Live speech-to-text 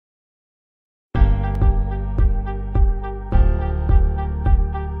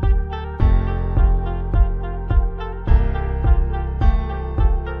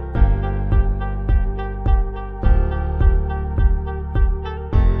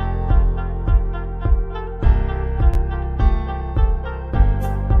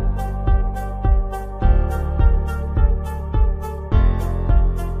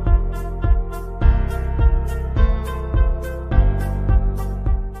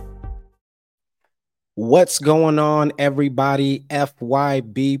What's going on, everybody?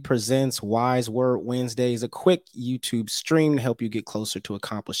 FYB presents Wise Word Wednesdays, a quick YouTube stream to help you get closer to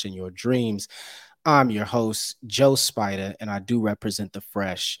accomplishing your dreams. I'm your host, Joe Spider, and I do represent the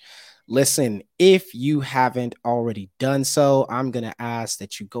Fresh. Listen, if you haven't already done so, I'm going to ask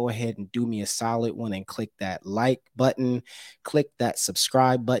that you go ahead and do me a solid one and click that like button, click that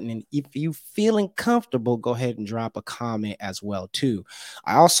subscribe button. And if you feeling comfortable, go ahead and drop a comment as well, too.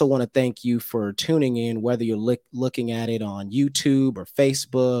 I also want to thank you for tuning in, whether you're looking at it on YouTube or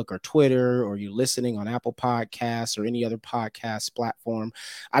Facebook or Twitter, or you're listening on Apple Podcasts or any other podcast platform.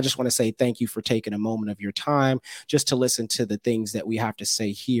 I just want to say thank you for taking a moment of your time just to listen to the things that we have to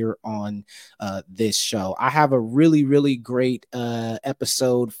say here on this show. I have a really, really great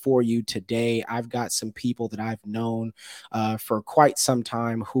episode for you today. I've got some people that I've known for quite some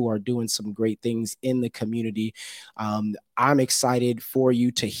time who are doing some great things in the community. I'm excited for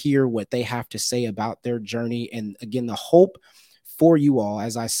you to hear what they have to say about their journey. And again, the hope for you all,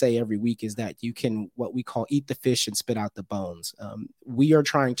 as I say every week, is that you can what we call eat the fish and spit out the bones. We are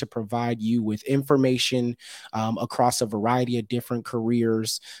trying to provide you with information across a variety of different career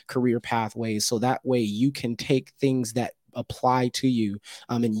pathways, so that way you can take things that apply to you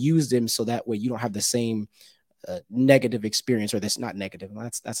and use them, so that way you don't have the same negative experience, or that's not negative.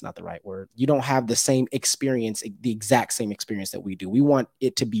 That's not the right word. You don't have the same experience, the exact same experience that we do. We want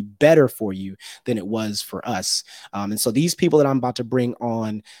it to be better for you than it was for us. And so these people that I'm about to bring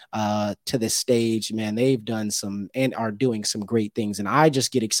on to this stage, man, they've done some and are doing some great things. And I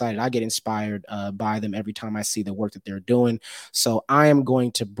just get excited. I get inspired by them every time I see the work that they're doing. So I am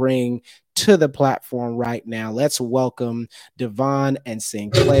going to bring to the platform right now. Let's welcome De'Von and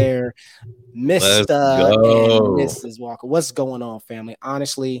Sinclair, Let's Mr. and go. Mrs. Walker. What's going on, family?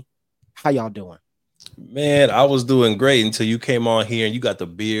 Honestly, how y'all doing? Man, I was doing great until you came on here and you got the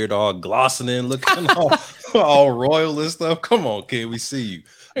beard all glossing, looking all royal and stuff. Come on, kid, we see you.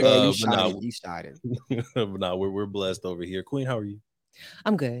 Yeah, you But shied it. now, You shied it. but now we're blessed over here. Queen, how are you?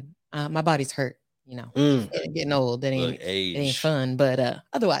 I'm good. My body's hurt, getting old. That Look, ain't age. fun, but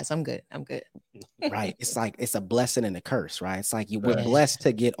otherwise I'm good. I'm good. Right. It's like it's a blessing and a curse, right? It's like we're Facts. blessed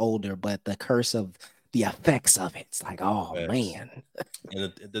to get older, but the curse of the effects of it. It's like, oh Facts. man.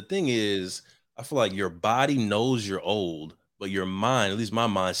 And the thing is, I feel like your body knows you're old, but your mind, at least my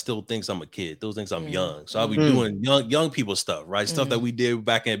mind, still thinks I'm a kid. Still thinks I'm young. So I'll be Mm. doing young people stuff, right? Stuff that we did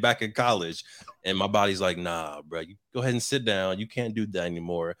back in college. And my body's like, nah, bro, you go ahead and sit down. You can't do that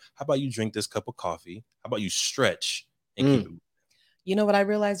anymore. How about you drink this cup of coffee? How about you stretch and keep it? You know what I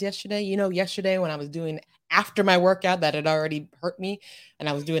realized yesterday? Yesterday when I was doing after my workout that had already hurt me and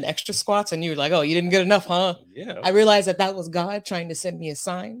I was doing extra squats and you were like, oh, you didn't get enough, huh? Yeah. I realized that was God trying to send me a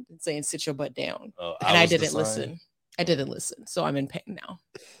sign and saying, sit your butt down. And I didn't listen. I didn't listen. So I'm in pain now.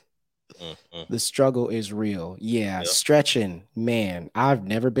 The struggle is real. Yeah, Yep. stretching, man. I've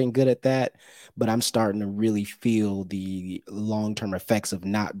never been good at that, but I'm starting to really feel the long-term effects of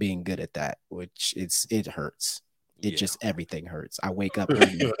not being good at that, which it hurts. It just everything hurts. I wake up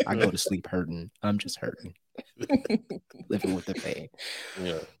hurting. I go to sleep hurting. I'm just hurting. Living with the pain.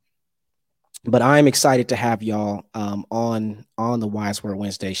 Yeah. But I'm excited to have y'all on the Wise Word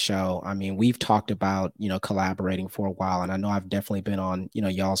Wednesday show. I mean, we've talked about, collaborating for a while, and I know I've definitely been on,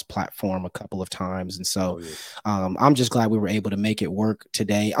 y'all's platform a couple of times. And so I'm just glad we were able to make it work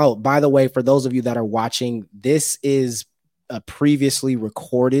today. Oh, by the way, for those of you that are watching, this is a previously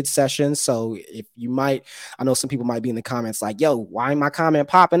recorded session. So if you might, I know some people might be in the comments like, yo, why my comment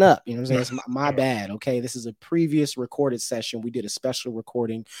popping up? You know what I'm saying? It's my bad. Okay. This is a previous recorded session. We did a special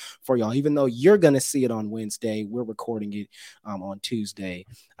recording for y'all. Even though you're going to see it on Wednesday, we're recording it on Tuesday.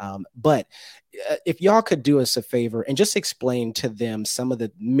 But if y'all could do us a favor and just explain to them some of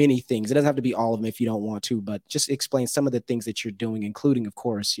the many things, it doesn't have to be all of them if you don't want to, but just explain some of the things that you're doing, including, of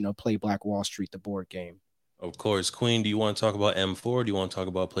course, Play Black Wall Street, the board game. Of course. Queen, do you want to talk about M4? Or do you want to talk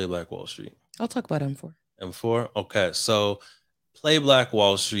about Play Black Wall Street? I'll talk about M4. M4? Okay. So Play Black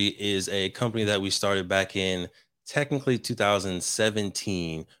Wall Street is a company that we started back in technically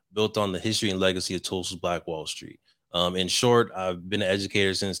 2017, built on the history and legacy of Tulsa's Black Wall Street. In short, I've been an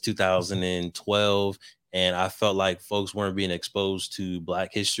educator since 2012, and I felt like folks weren't being exposed to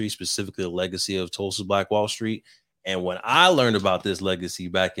Black history, specifically the legacy of Tulsa's Black Wall Street. And when I learned about this legacy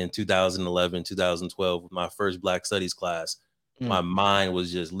back in 2011, 2012, with my first Black Studies class, my mind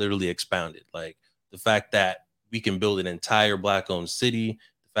was just literally expounded. Like the fact that we can build an entire Black-owned city,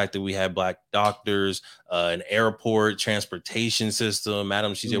 the fact that we have Black doctors, an airport, transportation system,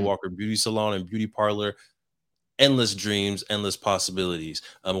 Madam C.J. Walker beauty salon and beauty parlor, endless dreams, endless possibilities.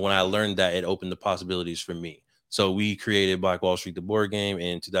 When I learned that, it opened the possibilities for me. So we created Black Wall Street, the board game,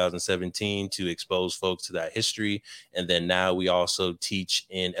 in 2017 to expose folks to that history. And then now we also teach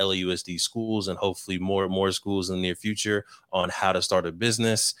in LAUSD schools and hopefully more schools in the near future on how to start a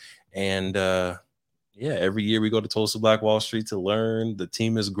business. And yeah, every year we go to Tulsa Black Wall Street to learn. The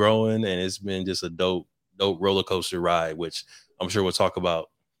team is growing, and it's been just a dope roller coaster ride, which I'm sure we'll talk about.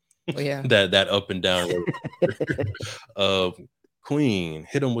 Oh, yeah. that up and down. Queen,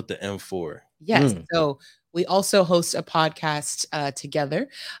 hit them with the M4. Yes. So we also host a podcast together.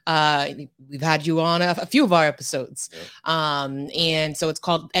 We've had you on a few of our episodes. And so it's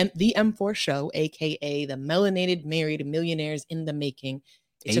called The M4 Show, aka the Melanated Married Millionaires in the Making.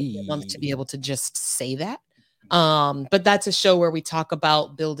 It took me a month to be able to just say that. But that's a show where we talk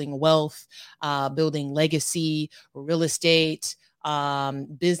about building wealth, building legacy, real estate,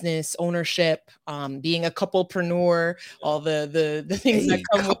 business ownership, being a couplepreneur, all the things that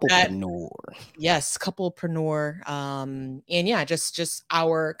come with that. Yes, couplepreneur. And yeah, just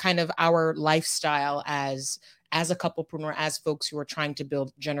our kind of our lifestyle as a couplepreneur, as folks who are trying to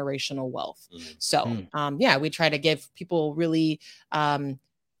build generational wealth. So yeah, we try to give people really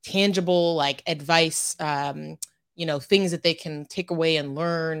tangible like advice, things that they can take away and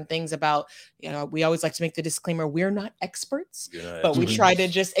learn, things about, we always like to make the disclaimer, we're not experts, but we try to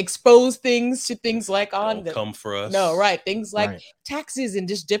just expose things to things like come for us. No, right. Things like taxes and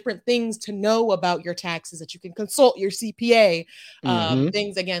just different things to know about your taxes that you can consult your CPA,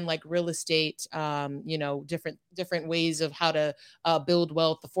 things again, like real estate, different ways of how to build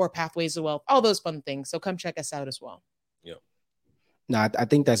wealth, the 4 pathways of wealth, all those fun things. So come check us out as well. No, I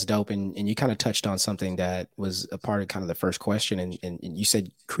think that's dope. And you kind of touched on something that was a part of kind of the first question. And you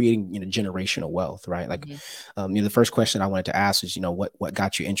said creating, generational wealth, right? Like, the first question I wanted to ask is, what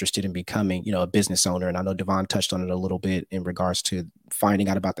got you interested in becoming, a business owner? And I know De'Von touched on it a little bit in regards to finding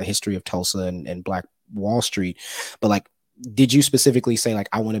out about the history of Tulsa and Black Wall Street. But like, did you specifically say like,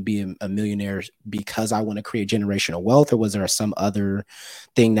 I want to be a millionaire because I want to create generational wealth? Or was there some other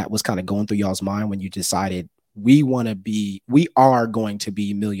thing that was kind of going through y'all's mind when you decided we are going to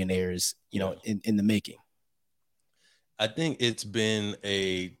be millionaires, in the making? I think it's been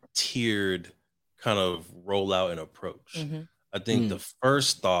a tiered kind of rollout and approach. I think the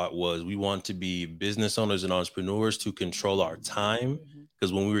first thought was we want to be business owners and entrepreneurs to control our time.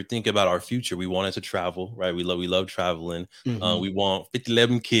 Because when we were thinking about our future, we wanted to travel, right? We love traveling. We want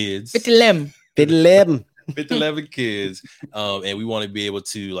 11 kids. 11 kids. And we want to be able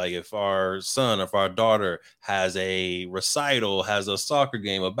to, like, if our son or if our daughter has a recital, has a soccer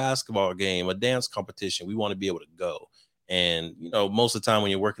game, a basketball game, a dance competition, we want to be able to go. And, most of the time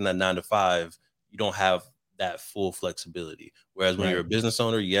when you're working that 9 to 5, you don't have that full flexibility. Whereas when you're a business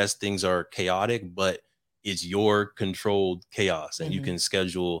owner, yes, things are chaotic, but it's your controlled chaos and you can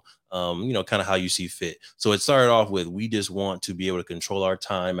schedule, kind of how you see fit. So it started off with, we just want to be able to control our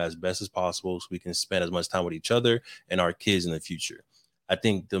time as best as possible so we can spend as much time with each other and our kids in the future. I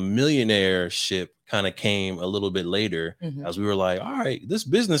think the millionaire ship kind of came a little bit later as we were like, all right, this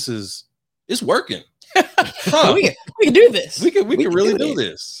business it's working. We can do this. We can really do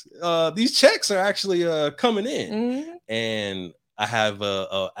this. These checks are actually coming in. And I have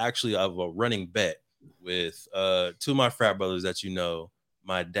actually a running bet with 2 of my frat brothers that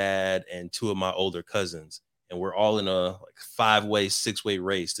my dad and 2 of my older cousins, and we're all in a 5-way, 6-way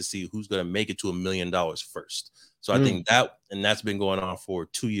race to see who's going to make it to $1 million first. So I think that's been going on for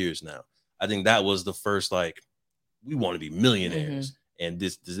 2 years now. I think that was the first, we want to be millionaires, and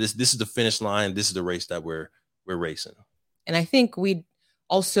this is the finish line. This is the race that we're racing. And I think we're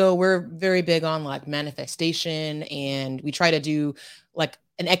very big on like manifestation, and we try to do like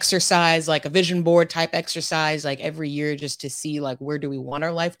an exercise, like a vision board type exercise, like every year, just to see like, where do we want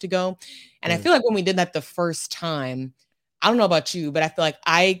our life to go? And I feel like when we did that the first time, I don't know about you, but I feel like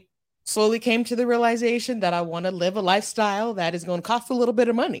I slowly came to the realization that I want to live a lifestyle that is going to cost a little bit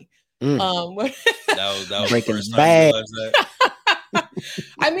of money. That was breaking bad.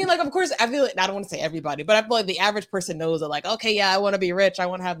 I mean, like, of course, I feel like, I don't want to say everybody, but I feel like the average person knows that, like, okay, yeah, I want to be rich, I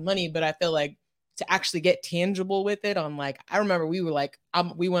want to have money, but I feel like to actually get tangible with it, on like, I remember we were like,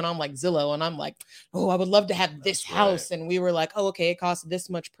 we went on like Zillow, and I'm like, oh, I would love to have this house, and we were like, oh, okay, it costs this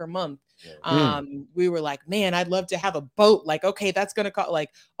much per month. We were like, man, I'd love to have a boat. Like, okay, that's gonna cost,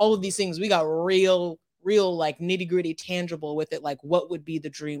 like, all of these things. We got real like nitty gritty tangible with it, like what would be the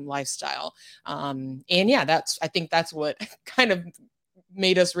dream lifestyle. And yeah, I think that's what kind of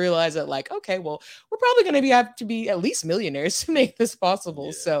made us realize that, like, okay, well, we're probably going to have to be at least millionaires to make this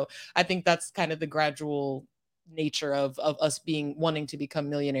possible. So I think that's kind of the gradual nature of us wanting to become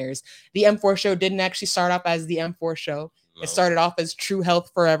millionaires. The M4 show didn't actually start off as the M4 show. It started off as True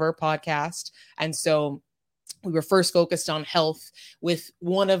Health Forever podcast. And so we were first focused on health, with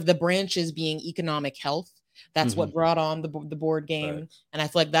one of the branches being economic health. That's what brought on the board game. Right. And I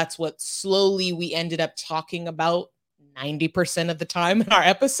feel like that's what slowly we ended up talking about 90% of the time in our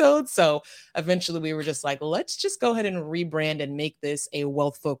episodes. So eventually we were just like, let's just go ahead and rebrand and make this a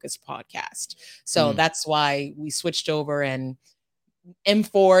wealth-focused podcast. So that's why we switched over, and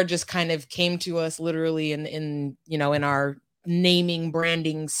M4 just kind of came to us literally in our naming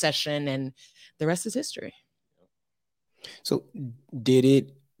branding session, and the rest is history. So did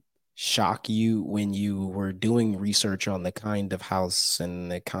it shock you when you were doing research on the kind of house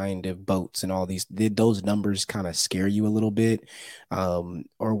and the kind of boats and all these, did those numbers kind of scare you a little bit? Or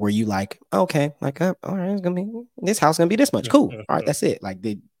were you like, okay, like, all right, this house gonna be this much. Cool. All right, that's it. Like,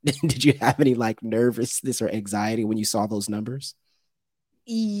 did you have any like nervousness or anxiety when you saw those numbers?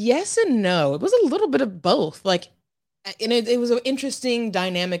 Yes and no. It was a little bit of both. Like, and it was an interesting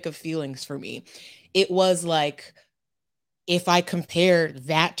dynamic of feelings for me. It was like, if I compare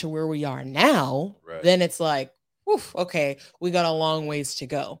that to where we are now, right, then it's like, oof, okay, we got a long ways to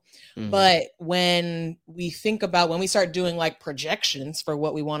go. But when we think about, when we start doing like projections for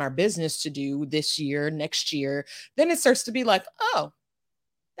what we want our business to do this year, next year, then it starts to be like, oh,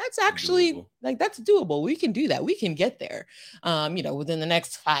 that's actually doable. Like, that's doable. We can do that. We can get there, within the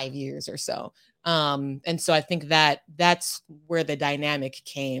next 5 years or so. And so I think that's where the dynamic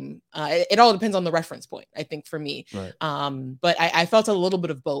came. It all depends on the reference point, I think, for me. Right. But I felt a little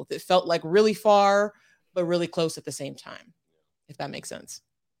bit of both. It felt like really far, but really close at the same time, if that makes sense.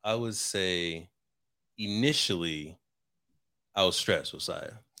 I would say initially I was stressed,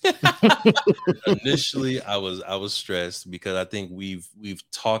 Josiah. Initially I was stressed because I think we've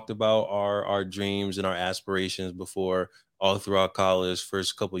talked about our dreams and our aspirations before, all throughout college,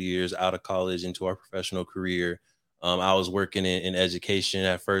 first couple of years out of college into our professional career. I was working in education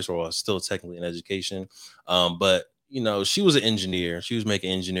at first, or I was still technically in education. But she was an engineer. She was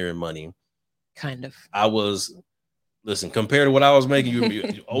making engineering money. Kind of. I was, listen, compared to what I was making,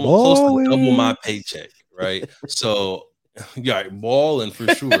 you almost close to double my paycheck, right? So yeah, balling for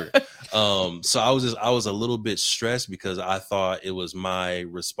sure. So I was a little bit stressed because I thought it was my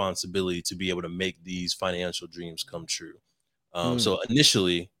responsibility to be able to make these financial dreams come true. So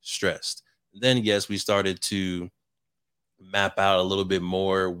initially stressed. Then yes, we started to map out a little bit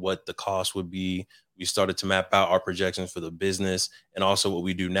more what the cost would be. We started to map out our projections for the business. And also what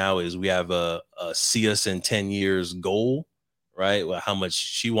we do now is we have a see us in 10 years goal, right? Well, how much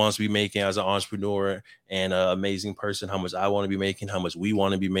she wants to be making as an entrepreneur and an amazing person, how much I want to be making, how much we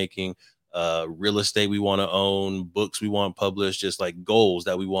want to be making, real estate we want to own, books we want published, just like goals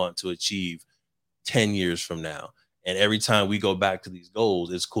that we want to achieve 10 years from now. And every time we go back to these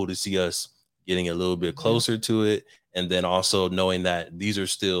goals, it's cool to see us getting a little bit closer to it. And then also knowing that these are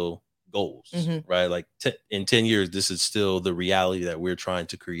still goals, right? Like in 10 years, this is still the reality that we're trying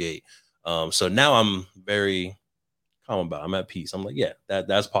to create. So now I'm very calm about it. I'm at peace. I'm like, yeah,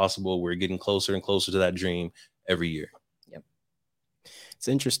 that's possible. We're getting closer and closer to that dream every year. Yep. It's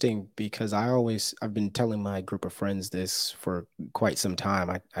interesting because I've been telling my group of friends this for quite some time.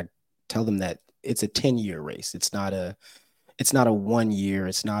 I tell them that it's a 10-year race. It's not a 1 year.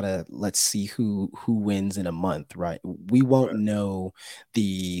 It's not a let's see who wins in a month, right? We won't know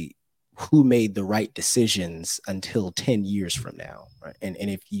who made the right decisions until 10 years from now, right? And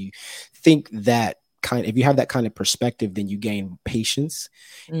if you think if you have that kind of perspective, then you gain patience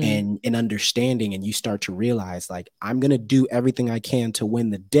and understanding, and you start to realize, like, I'm going to do everything I can to win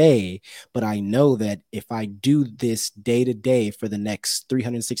the day, but I know that if I do this day to day for the next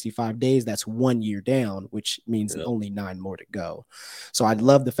 365 days, that's 1 year down, which means only 9 more to go. So I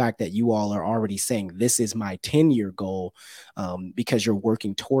love the fact that you all are already saying this is my 10-year goal, because you're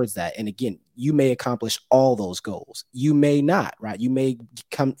working towards that. And again, you may accomplish all those goals. You may not, right? You may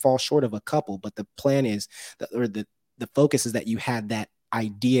fall short of a couple, but the plan is the focus is that you had that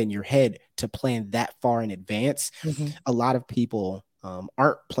idea in your head to plan that far in advance. A lot of people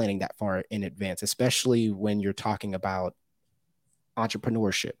aren't planning that far in advance, especially when you're talking about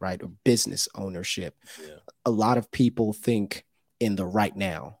entrepreneurship, right? Or business ownership. Yeah. A lot of people think in the right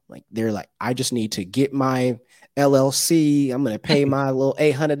now. Like, they're like, I just need to get my LLC. I'm going to pay my little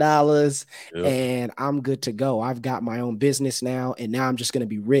 $800 and I'm good to go. I've got my own business now, and now I'm just going to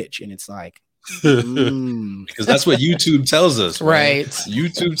be rich. And it's like, because that's what YouTube tells us, right?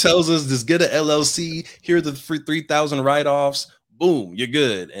 YouTube tells us, just get an LLC. Here are the free 3,000 write-offs. Boom, you're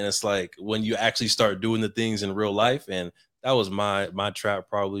good. And it's like, when you actually start doing the things in real life, and that was my trap,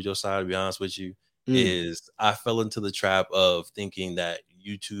 probably, Josiah, to be honest with you, is I fell into the trap of thinking that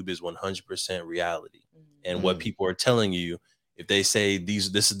YouTube is 100% reality. And what people are telling you If they say these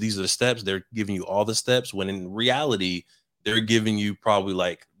are the steps, they're giving you all the steps, when in reality, they're giving you probably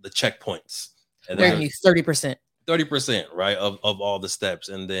like the checkpoints. And they're giving you 30%. 30%, right, of all the steps.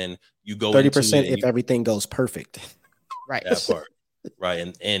 And then you go 30% if everything goes perfect. Right. That part.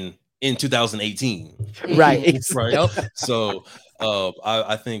 Right. And in 2018. Right. Right. Yep. So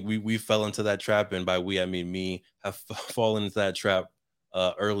I think we fell into that trap. And by we, I mean me, have fallen into that trap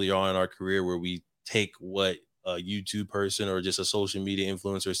early on in our career, where we take what a YouTube person or just a social media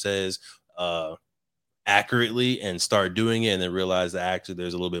influencer says accurately and start doing it, and then realize that actually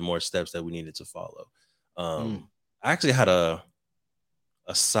there's a little bit more steps that we needed to follow. I actually had a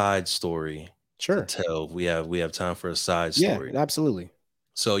side story to tell. We have time for a side story. Yeah, absolutely.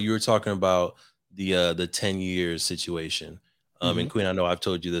 So you were talking about the 10 years situation. And Queen, I know I've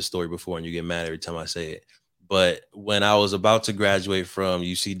told you this story before and you get mad every time I say it. But when I was about to graduate from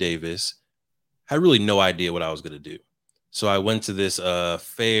UC Davis, I had really no idea what I was going to do. So I went to this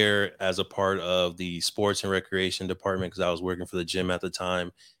fair as a part of the sports and recreation department, because I was working for the gym at the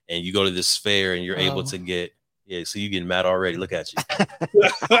time. And you go to this fair and you're able to get, so you getting mad already. Look at you.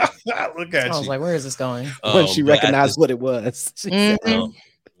 Look at you. I was like, where is this going? When she recognized what it was.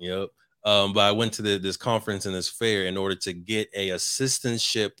 Yep. But I went to this conference and this fair in order to get a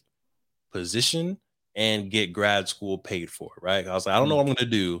assistantship position and get grad school paid for, right? I was like, I don't know what I'm going to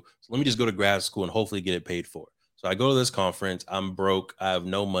do. So let me just go to grad school and hopefully get it paid for. So I go to this conference. I'm broke. I have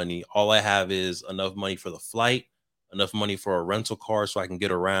no money. All I have is enough money for the flight, enough money for a rental car so I can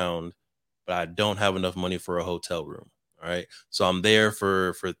get around, but I don't have enough money for a hotel room. All right. So I'm there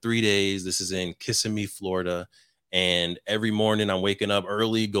for 3 days. This is in Kissimmee, Florida. And every morning I'm waking up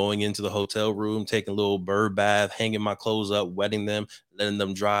early, going into the hotel room, taking a little bird bath, hanging my clothes up, wetting them, letting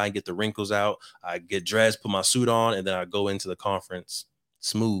them dry, get the wrinkles out. I get dressed, put my suit on, and then I go into the conference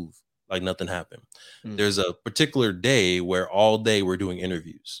smooth, like nothing happened. There's a particular day where all day we're doing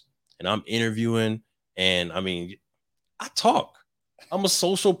interviews, and I'm interviewing. And I mean, I talk. I'm a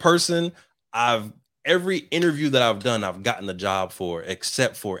social person. Every interview that I've done, I've gotten the job for,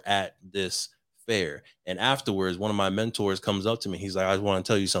 except for at this fair. And afterwards, one of my mentors comes up to me. He's like, I want to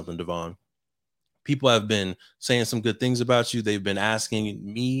tell you something, De'Von. People have been saying some good things about you. They've been asking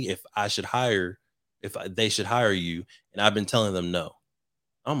me if they should hire you. And I've been telling them no.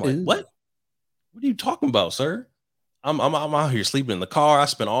 I'm like, what? What are you talking about, sir? I'm out here sleeping in the car. I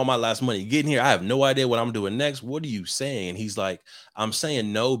spent all my last money getting here. I have no idea what I'm doing next. What are you saying? And he's like, I'm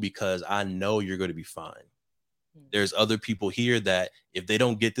saying no because I know you're going to be fine. There's other people here that if they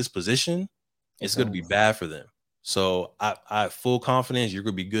don't get this position, it's going to be bad for them. So I have full confidence you're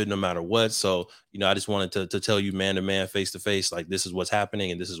going to be good no matter what. So, I just wanted to tell you man to man, face to face, like this is what's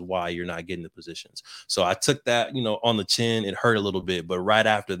happening and this is why you're not getting the positions. So I took that, on the chin. It hurt a little bit. But right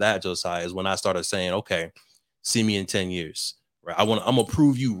after that, Josiah, is when I started saying, okay, see me in 10 years. Right. I'm going to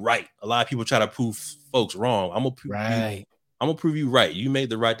prove you right. A lot of people try to prove folks wrong. I'm going to prove you right. You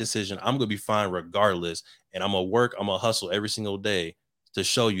made the right decision. I'm going to be fine regardless. And I'm going to work. I'm going to hustle every single day to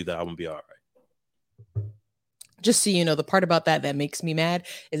show you that I'm going to be all right. Just so you know, the part about that makes me mad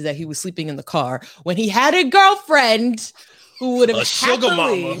is that he was sleeping in the car when he had a girlfriend who would have sugar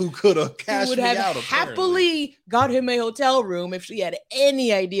mama who could have cashed me out. Happily got him a hotel room if she had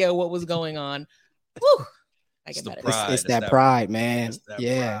any idea what was going on. Whew. It's that pride, man.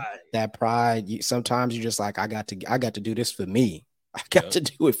 That pride. Sometimes you're just like, I got to do this for me. I got to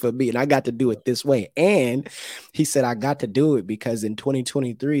do it for me, and I got to do it this way. And he said, I got to do it because in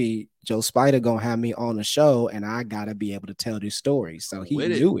 2023, Joe Spider gonna have me on the show, and I gotta be able to tell this story. So he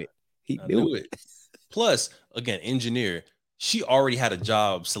knew it. He knew it. Plus, again, engineer. She already had a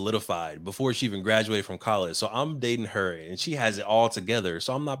job solidified before she even graduated from college. So I'm dating her, and she has it all together.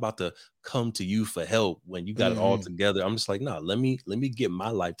 So I'm not about to come to you for help when you got it all together. I'm just like, no, let me get my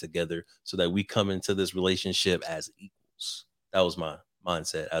life together so that we come into this relationship as equals. That was my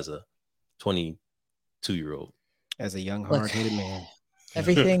mindset as a 22-year-old. As a young, hard-headed man.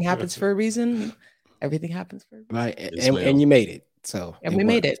 Everything happens for a reason. Everything happens for a reason. Right. And you made it. So and we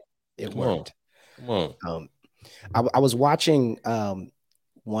made it. It worked. Come on. I was watching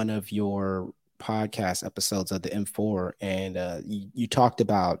one of your podcast episodes of the M4, and you talked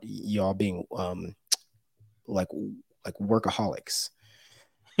about y'all being like workaholics.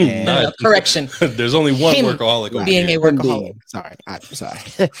 And correction. There's only one workaholic. Being a workaholic. I'm sorry.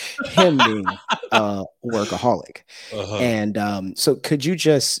 Him being a workaholic. And so could you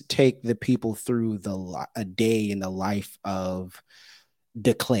just take the people through a day in the life of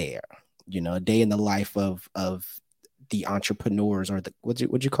Declare? A day in the life of the entrepreneurs, or the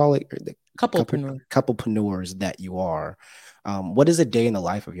what'd you call it? The couplepreneurs that you are. What does a day in the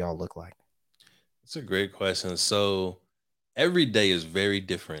life of y'all look like? That's a great question. So every day is very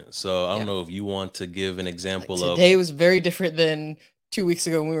different. So I don't know if you want to give an example like of today was very different than 2 weeks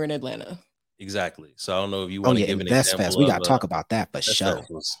ago when we were in Atlanta. exactly. So I don't know if you Oh want to yeah, give an InvestFest. example We of gotta talk about that for sure.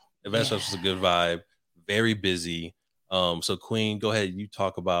 InvestFest was a good vibe, very busy. So Queen, go ahead. You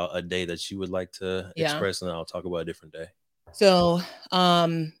talk about a day that you would like to express, and I'll talk about a different day. So,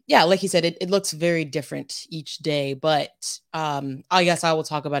 yeah, like you said, it looks very different each day, but I guess I will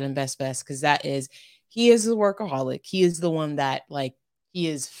talk about InvestFest because he is a workaholic. He is the one that he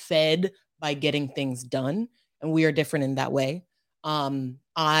is fed by getting things done, and we are different in that way. I'm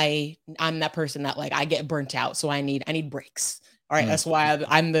that person that I get burnt out, so I need breaks. All right, that's why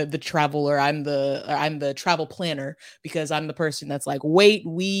I'm the traveler. I'm the travel planner because I'm the person that's like, wait,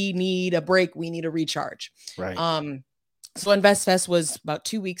 we need a break. We need a recharge. Right. So InvestFest was about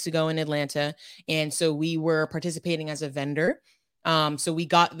 2 weeks ago in Atlanta, and so we were participating as a vendor. So we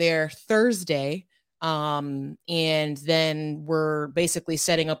got there Thursday, and then we're basically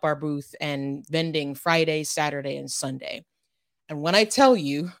setting up our booth and vending Friday, Saturday, and Sunday. And when I tell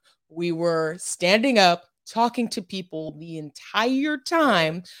you, we were standing up, talking to people the entire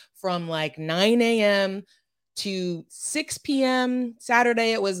time from 9 a.m. to 6 p.m.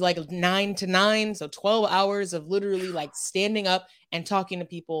 Saturday. It was 9 to 9. So 12 hours of literally standing up and talking to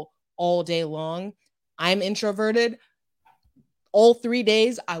people all day long. I'm introverted. All 3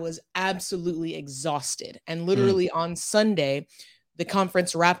 days, I was absolutely exhausted. And literally on Sunday, the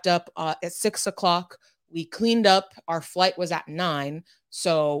conference wrapped up at 6 o'clock. We cleaned up. Our flight was at 9.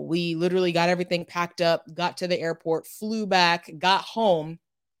 So we literally got everything packed up, got to the airport, flew back, got home.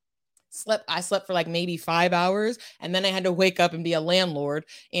 I slept for maybe 5 hours, and then I had to wake up and be a landlord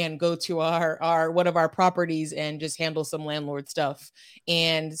and go to our one of our properties and just handle some landlord stuff.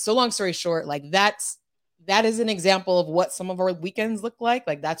 And so long story short, that is an example of what some of our weekends look like.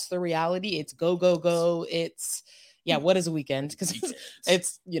 That's the reality. It's go, go, go. It's what is a weekend? Because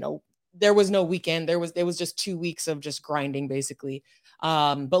it's there was no weekend. It was just 2 weeks of just grinding basically.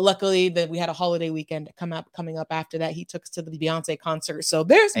 But luckily that we had a holiday weekend coming up after that. He took us to the Beyonce concert. So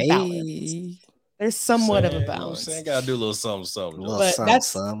there's balance. There's somewhat of a balance. Gotta do a little something. But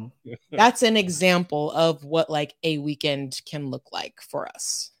that's an example of what a weekend can look like for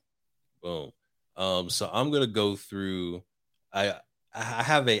us. Boom. So I'm gonna go through. I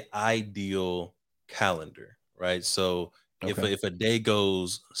have a ideal calendar, right? So if a day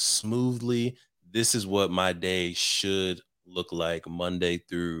goes smoothly, this is what my day should look like Monday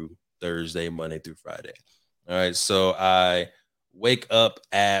through Thursday, Monday through Friday. All right. So I wake up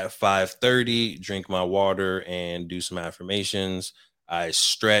at 5:30, drink my water, and do some affirmations. I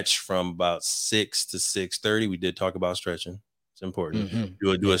stretch from about 6 to 6:30. We did talk about stretching. It's important.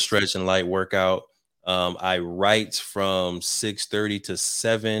 Do a stretch and light workout. I write from 6:30 to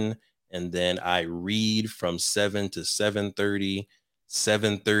 7, and then I read from 7 to 7:30.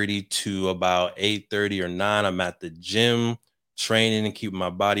 7:30 to about 8:30 or 9. I'm at the gym training and keeping my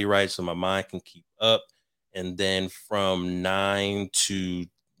body right so my mind can keep up. And then from 9 to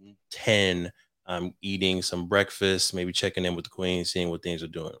 10, I'm eating some breakfast, maybe checking in with the queen, seeing what things are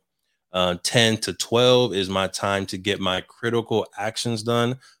doing. 10 to 12 is my time to get my critical actions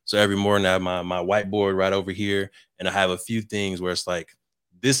done. So every morning I have my whiteboard right over here, and I have a few things where it's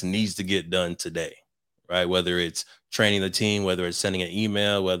this needs to get done today, right? Whether it's training the team, whether it's sending an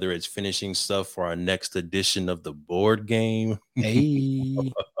email, whether it's finishing stuff for our next edition of the board game.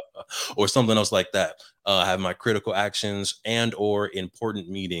 Or something else like that. I have my critical actions and or important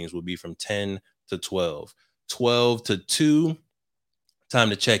meetings will be from 10 to 12. 12 to 2, time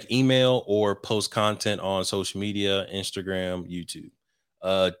to check email or post content on social media, Instagram, YouTube.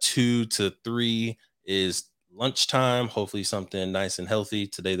 2 to 3 is lunchtime, hopefully something nice and healthy.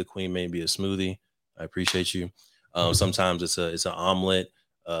 Today the queen may be a smoothie. I appreciate you. Sometimes it's an omelet,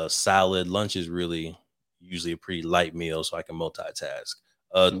 salad. Lunch is usually a pretty light meal, so I can multitask.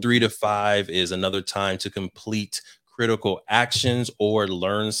 3 to 5 is another time to complete critical actions or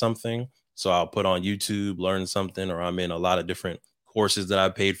learn something. So I'll put on YouTube, learn something, or I'm in a lot of different courses that I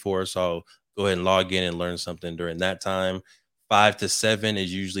paid for. So I'll go ahead and log in and learn something during that time. 5 to 7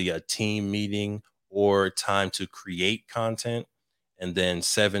 is usually a team meeting or time to create content. And then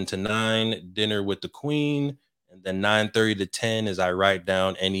 7 to 9, dinner with the queen. And then 9:30 to 10 is I write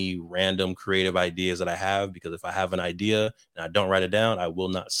down any random creative ideas that I have, because if I have an idea and I don't write it down, I will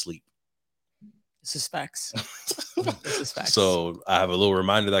not sleep. This is facts. So I have a little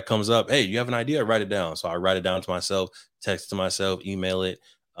reminder that comes up. Hey, you have an idea? Write it down. So I write it down to myself, text it to myself, email it.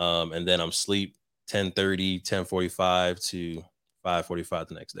 And then I'm asleep 10:30, 10:45 to 5:45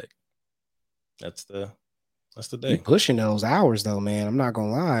 the next day. That's the day. You pushing those hours though, man. I'm not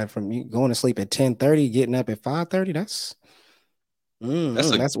gonna lie. From you going to sleep at 10:30, getting up at 5:30, that's Is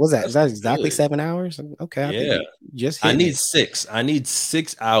that exactly good. 7 hours? Okay, I think Yeah. you just I hit need it. 6. I need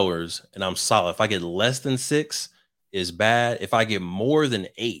 6 hours and I'm solid. If I get less than 6, it's bad. If I get more than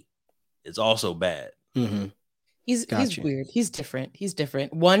 8, it's also bad. Mm-hmm. He's weird. He's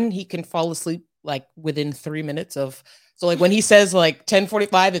different. One, he can fall asleep like within 3 minutes of, so like when he says like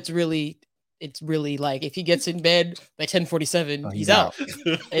 10:45, it's really like if he gets in bed by 10:47, he's out.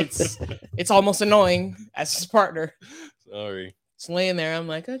 It's almost annoying as his partner. Sorry. Just laying there. I'm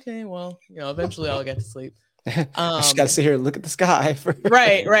like, okay, well, eventually I'll get to sleep. I just gotta sit here and look at the sky.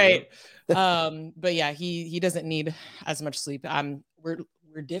 Right. But yeah, he doesn't need as much sleep.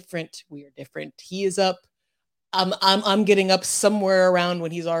 We're different. We are different. He is up. I'm getting up somewhere around when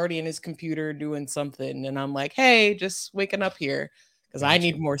he's already in his computer doing something, and I'm like, hey, just waking up here because I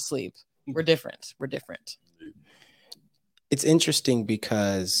need more sleep. We're different. It's interesting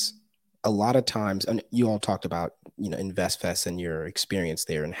because a lot of times, and you all talked about, InvestFest and your experience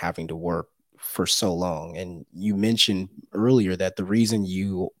there and having to work for so long. And you mentioned earlier that the reason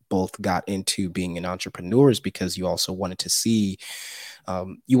you both got into being an entrepreneur is because you also wanted to see,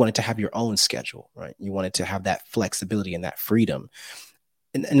 you wanted to have your own schedule, right? You wanted to have that flexibility and that freedom.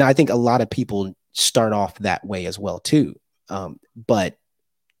 And I think a lot of people start off that way as well, too. But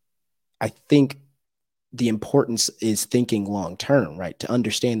I think the importance is thinking long term, right? To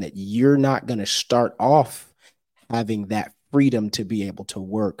understand that you're not going to start off having that freedom to be able to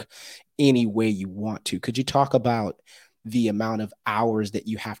work any way you want to. Could you talk about the amount of hours that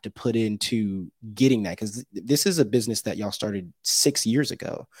you have to put into getting that? Because this is a business that y'all started 6 years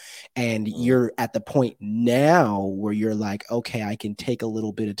ago, and you're at the point now where you're like, okay, I can take a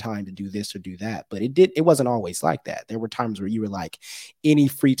little bit of time to do this or do that. But it wasn't always like that. There were times where you were like, any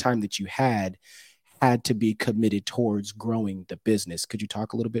free time that you had to be committed towards growing the business. Could you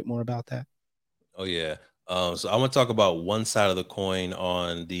talk a little bit more about that? Oh yeah. So I want to talk about one side of the coin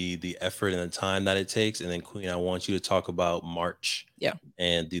on the effort and the time that it takes, and then Queen, I want you to talk about March,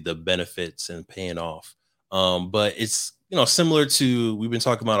 and the benefits and paying off. But it's similar to, we've been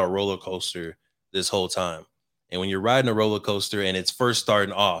talking about a roller coaster this whole time, and when you're riding a roller coaster and it's first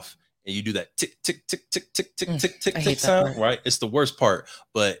starting off, and you do that tick tick tick tick tick tick tick tick tick sound, right? It's the worst part,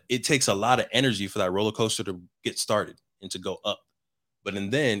 but it takes a lot of energy for that roller coaster to get started and to go up. But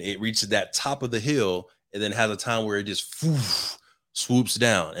and then it reaches that top of the hill and then has a time where it just swoops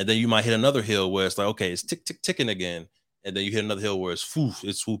down. And then you might hit another hill where it's like, okay, it's tick, tick, ticking again. And then you hit another hill where it's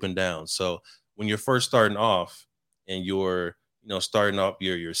swooping down. So when you're first starting off and you're, starting up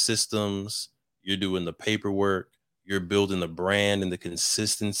your systems, you're doing the paperwork, you're building the brand and the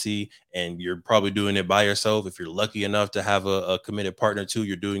consistency, and you're probably doing it by yourself. If you're lucky enough to have a committed partner too,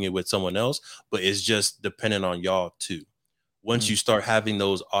 you're doing it with someone else, but it's just dependent on y'all too. Once you start having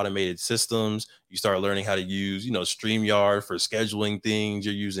those automated systems, you start learning how to use, StreamYard for scheduling things.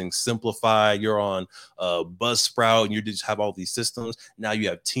 You're using Simplify. You're on Buzzsprout, and you just have all these systems. Now you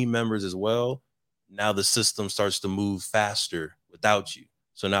have team members as well. Now the system starts to move faster without you.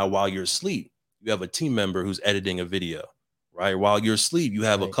 So now while you're asleep, you have a team member who's editing a video, right? While you're asleep, you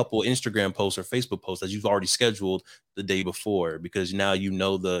have a couple Instagram posts or Facebook posts that you've already scheduled the day before, because now you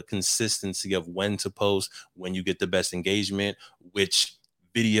know the consistency of when to post, when you get the best engagement, which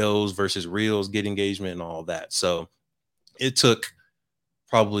videos versus reels get engagement and all that. So it took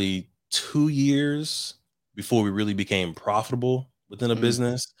probably 2 years before we really became profitable within a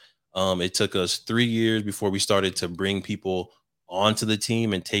business. It took us 3 years before we started to bring people onto the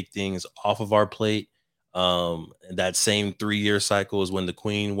team and take things off of our plate. And that same 3-year cycle is when the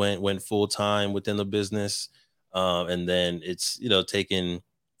Queen went full time within the business. And then it's, taken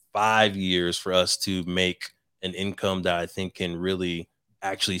 5 years for us to make an income that I think can really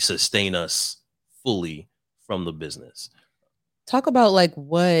actually sustain us fully from the business. Talk about like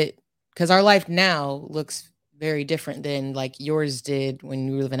what, because our life now looks very different than like yours did when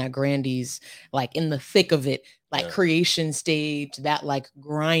you were living at Grandy's, like in the thick of it, like creation stage, that like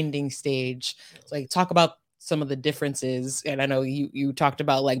grinding stage. So like talk about some of the differences. And I know you talked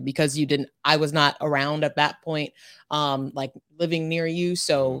about like, because I was not around at that point, like living near you.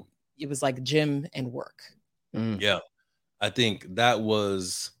 So it was like gym and work. Yeah. I think that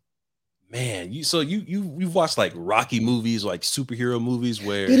was, man, you've watched like Rocky movies, like superhero movies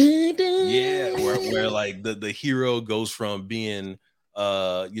where where like the hero goes from being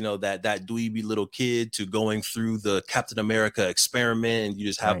that dweeby little kid to going through the Captain America experiment, and you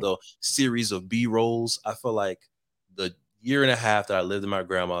just have the series of B-rolls. I feel like the year and a half that I lived in my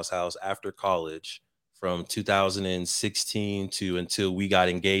grandma's house after college, from 2016 to until we got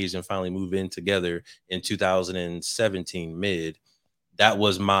engaged and finally moved in together in 2017 mid, that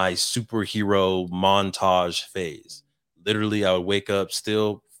was my superhero montage phase. Literally, I would wake up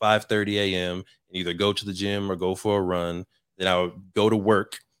still 5:30 a.m. and either go to the gym or go for a run. Then I would go to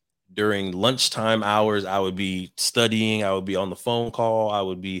work. During lunchtime hours, I would be studying. I would be on the phone call. I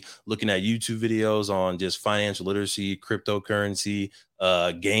would be looking at YouTube videos on just financial literacy, cryptocurrency,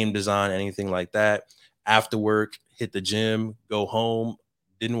 game design, anything like that. After work, hit the gym, go home.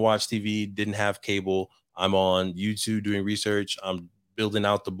 Didn't watch TV, didn't have cable. I'm on YouTube doing research. I'm building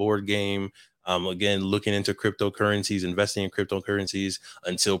out the board game. Again, looking into cryptocurrencies, investing in cryptocurrencies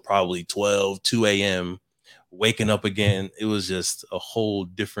until probably 2 a.m. Waking up again. It was just a whole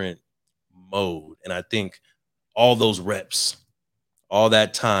different mode. And I think all those reps, all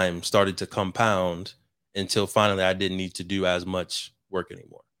that time started to compound until finally I didn't need to do as much work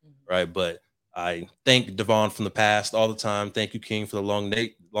anymore. Right. But I thank De'Von from the past all the time. Thank you, King, for the long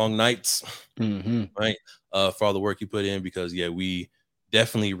nights, right? For all the work you put in, because we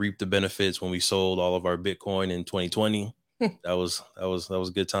definitely reaped the benefits when we sold all of our Bitcoin in 2020. That was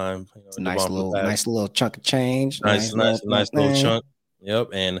a good time. Nice little chunk of change. Nice little chunk. Yep.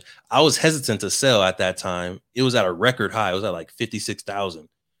 And I was hesitant to sell at that time. It was at a record high. It was at like 56,000.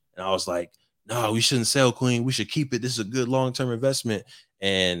 And I was like, no, we shouldn't sell, Queen. We should keep it. This is a good long-term investment.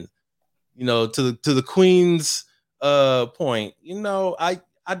 And to the Queen's point, I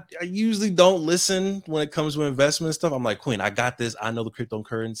usually don't listen when it comes to investment stuff. I'm like, Queen, I got this. I know the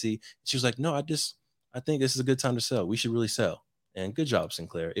cryptocurrency. She was like, no, I think this is a good time to sell. We should really sell. And good job,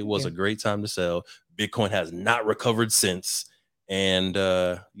 Sinclair. It was a great time to sell. Bitcoin has not recovered since. And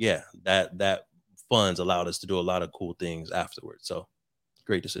that funds allowed us to do a lot of cool things afterwards. So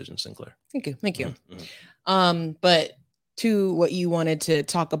great decision, Sinclair. Thank you. Mm-hmm. But to what you wanted to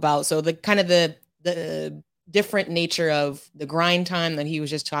talk about, so the kind of the different nature of the grind time that he was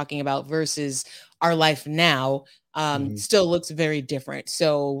just talking about versus our life now still looks very different.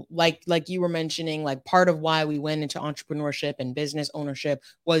 So like you were mentioning, like part of why we went into entrepreneurship and business ownership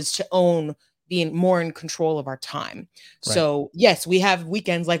was to being more in control of our time. Right. So yes, we have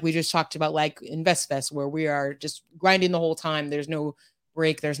weekends like we just talked about, like InvestFest, where we are just grinding the whole time. There's no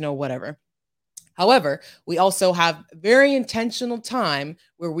break, there's no whatever. However, we also have very intentional time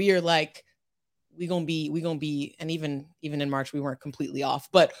where we are like, we're gonna be, and even in March, we weren't completely off,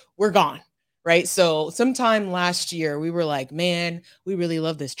 but we're gone. Right. So sometime last year, we were like, man, we really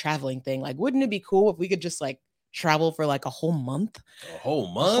love this traveling thing. Like, wouldn't it be cool if we could just like travel for like a whole month? A whole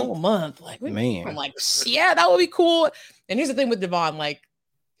month? Like, man, I'm like, yeah, that would be cool. And here's the thing with De'Von, like,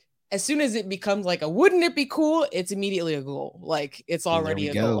 as soon as it becomes like wouldn't it be cool? It's immediately a goal. Like, it's already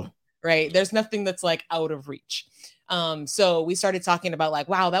a goal. Right. There's nothing that's like out of reach. So we started talking about like,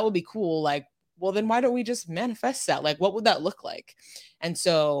 wow, that would be cool. Like, well, then why don't we just manifest that? Like, what would that look like? And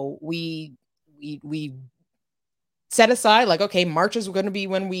so we set aside like, okay, March is going to be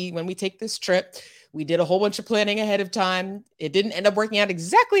when we take this trip. We did a whole bunch of planning ahead of time. It didn't end up working out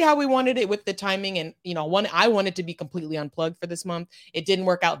exactly how we wanted it with the timing. And, I wanted to be completely unplugged for this month. It didn't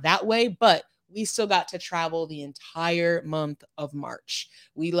work out that way, but we still got to travel the entire month of March.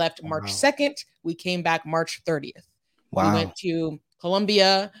 We left March 2nd. We came back March 30th. Wow. We went to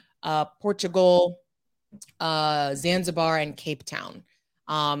Colombia, Portugal, Zanzibar, and Cape Town.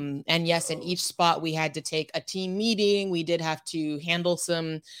 And yes, in each spot, we had to take a team meeting. We did have to handle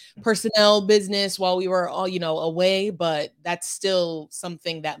some personnel business while we were all, away, but that's still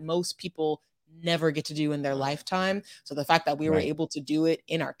something that most people never get to do in their lifetime. So the fact that we were able to do it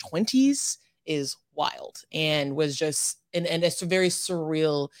in our 20s is wild, and was just, and it's a very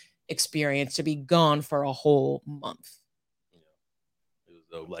surreal experience to be gone for a whole month.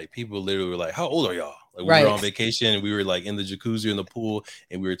 Like, people literally were like, how old are y'all? Like, we were on vacation and we were like in the jacuzzi in the pool,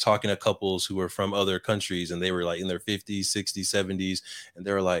 and we were talking to couples who were from other countries, and they were like in their 50s, 60s, 70s, and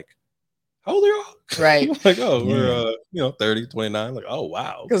they were like, how old are y'all? Right. Like, oh, we're 30, 29. Like, oh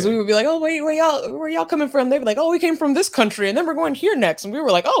wow. Because we would be like, oh, wait, where y'all coming from? They'd be like, oh, we came from this country, and then we're going here next. And we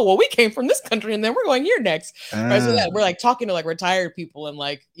were like, oh, well, we came from this country, and then we're going here next. Right. So that we're like talking to like retired people, and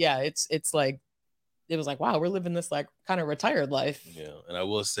like, yeah, it's like, it was like, wow, we're living this like kind of retired life. Yeah. And I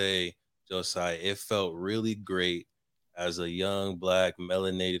will say, Josiah, it felt really great as a young Black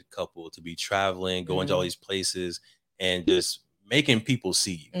melanated couple to be traveling, going to all these places, and just making people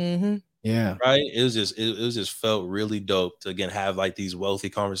see you. Mm-hmm. Yeah. Right. It was just felt really dope to again have like these wealthy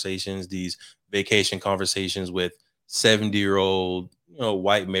conversations, these vacation conversations with 70-year-old,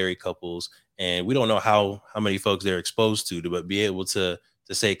 white married couples. And we don't know how many folks they're exposed to, but be able to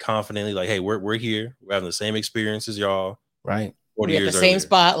say confidently, like, hey, we're here. We're having the same experience as y'all. Right. 40 years earlier. Same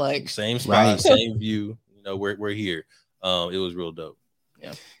spot, like same spot, same view. We're here. It was real dope.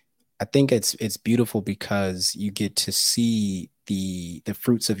 Yeah. I think it's beautiful because you get to see the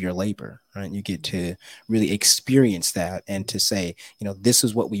fruits of your labor, right? You get to really experience that and to say, this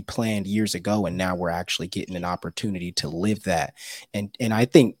is what we planned years ago, and now we're actually getting an opportunity to live that. And I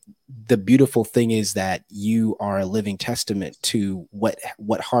think the beautiful thing is that you are a living testament to what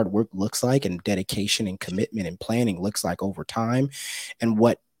hard work looks like, and dedication and commitment and planning looks like over time, and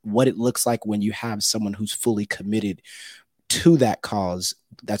what it looks like when you have someone who's fully committed to that cause,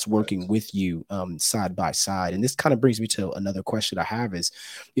 that's working with you side by side. And this kind of brings me to another question I have is,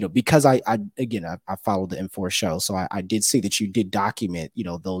 because I followed the M4 show. So I did see that you did document,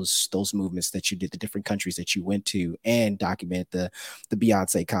 those movements that you did, the different countries that you went to, and document the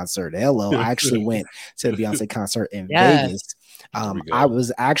Beyonce concert. Hello. I actually went to the Beyonce concert in Vegas. I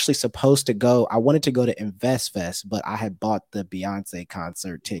was actually supposed to go. I wanted to go to InvestFest, but I had bought the Beyonce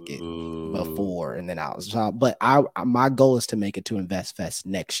concert ticket before, and then my goal is to make it to InvestFest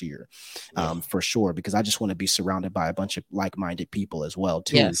next year, for sure, because I just want to be surrounded by a bunch of like-minded people as well,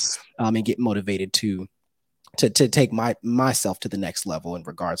 too, and get motivated to take myself to the next level in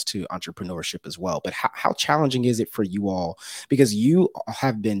regards to entrepreneurship as well. But how challenging is it for you all? Because you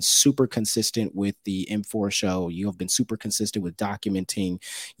have been super consistent with the M4 show. You have been super consistent with documenting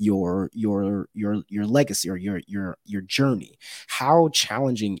your legacy or your journey. How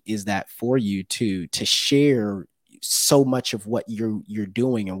challenging is that for you to share so much of what you're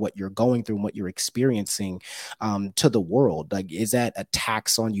doing and what you're going through and what you're experiencing to the world? Like, is that a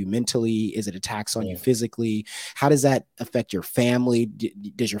tax on you mentally? Is it a tax on you physically? How does that affect your family?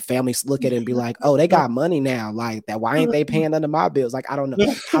 Does your family look at it and be like, oh, they got money now, like that, why ain't they paying under my bills? Like, I don't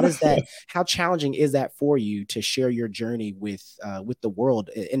know. How challenging is that for you to share your journey with the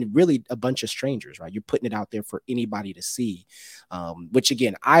world, and really a bunch of strangers, right? You're putting it out there for anybody to see, which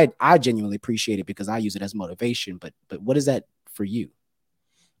again, I genuinely appreciate it because I use it as motivation. But what is that for you?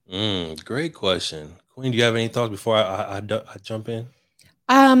 Great question. Queen, do you have any thoughts before I jump in?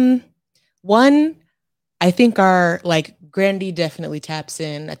 One, I think our Grandy definitely taps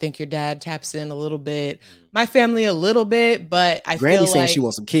in. I think your dad taps in a little bit. My family a little bit, but Grandy saying she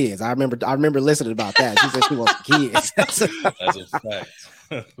wants some kids. I remember listening about that. She said she wants some kids. That's a fact.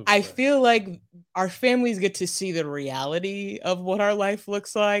 I feel like our families get to see the reality of what our life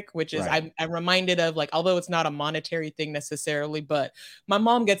looks like, which is I'm reminded of, although it's not a monetary thing necessarily, but my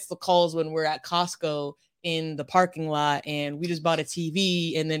mom gets the calls when we're at Costco in the parking lot and we just bought a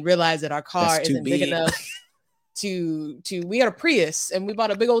TV and then realized that our car isn't big enough to we had a Prius and we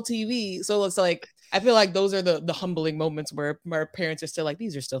bought a big old TV. So it's like, I feel like those are the humbling moments where our parents are still like,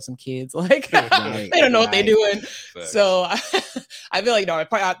 these are still some kids. Like, they don't know what they're doing. Right. So I feel like,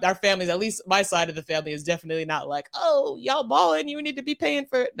 our families, at least my side of the family, is definitely not like, oh, y'all balling, you need to be paying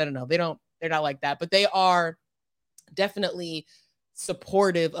for it. No. They're not like that. But they are definitely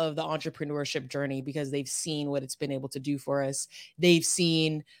supportive of the entrepreneurship journey because they've seen what it's been able to do for us. They've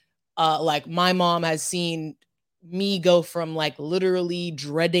seen, my mom has seen me go from literally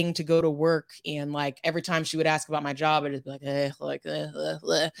dreading to go to work, and every time she would ask about my job, I'd just be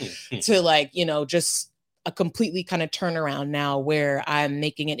to just a completely kind of turnaround now where I'm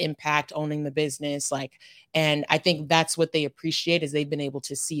making an impact, owning the business, and I think that's what they appreciate, is they've been able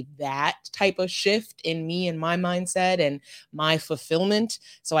to see that type of shift in me and my mindset and my fulfillment.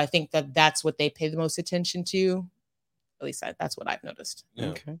 So I think that that's what they pay the most attention to. At least that's what I've noticed. Yeah.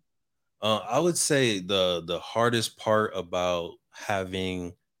 Okay. I would say the hardest part about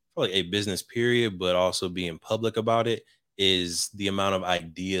having probably a business period, but also being public about it, is the amount of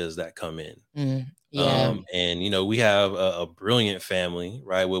ideas that come in. And we have a brilliant family,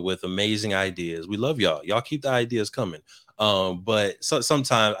 right, with amazing ideas. We love y'all. Y'all keep the ideas coming. But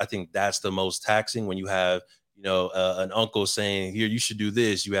sometimes I think that's the most taxing, when you have an uncle saying, here, you should do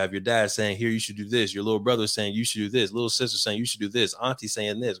this. You have your dad saying, here, you should do this. Your little brother saying, you should do this. Little sister saying, you should do this. Auntie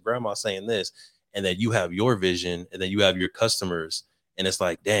saying this. Grandma saying this. And then you have your vision, and then you have your customers. And it's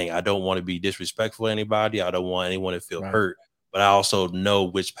like, dang, I don't want to be disrespectful to anybody. I don't want anyone to feel hurt. But I also know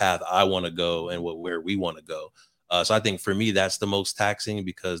which path I want to go and where we want to go. So I think for me, that's the most taxing,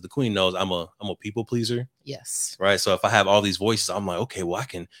 because the Queen knows I'm a people pleaser. Yes. Right. So if I have all these voices, I'm like, okay, well, I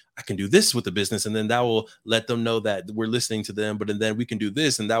can do this with the business, and then that will let them know that we're listening to them. But then we can do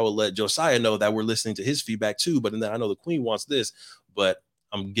this, and that will let Josiah know that we're listening to his feedback too. But then I know the Queen wants this. But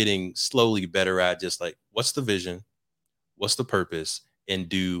I'm getting slowly better at just what's the vision, what's the purpose, and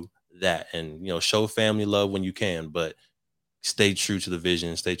do that. And show family love when you can, but stay true to the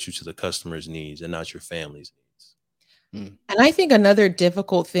vision, stay true to the customer's needs and not your family's needs. And I think another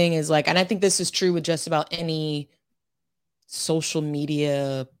difficult thing is and I think this is true with just about any social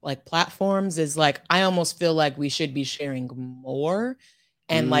media platforms, is I almost feel like we should be sharing more.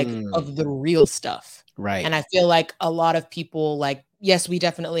 and like of the real stuff. Right. And I feel like a lot of people, like, yes, we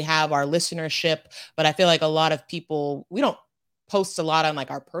definitely have our listenership, but I feel like a lot of people, we don't post a lot on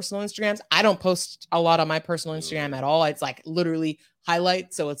like our personal Instagrams. I don't post a lot on my personal Instagram at all. It's like literally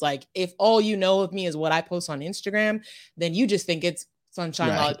highlights. So it's like, if all you know of me is what I post on Instagram, then you just think it's sunshine,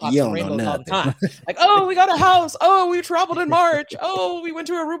 lollipops, and rainbows all the time. Like, oh, we got a house. Oh, we traveled in March. Oh, we went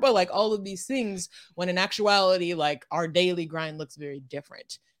to Aruba. Like all of these things, when in actuality, like our daily grind looks very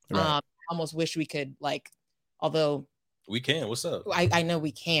different. Right. I almost wish we could, like, although we can. What's up? I know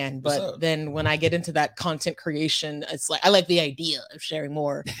we can, but then when I get into that content creation, it's like I like the idea of sharing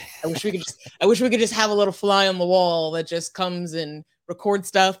more. I wish we could just have a little fly on the wall that just comes and records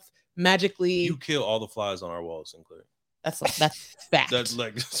stuff magically. You kill all the flies on our wall, Sinclair. That's fact. That's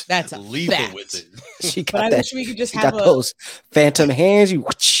like that's a lethal fact. with it. I wish we could just have those phantom hands. You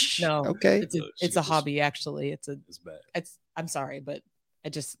no, okay? It's a hobby actually. It's bad. I'm sorry, but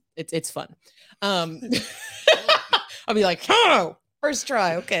it's fun. I'll be like, oh, first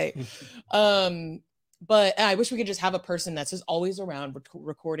try, okay. But I wish we could just have a person that's just always around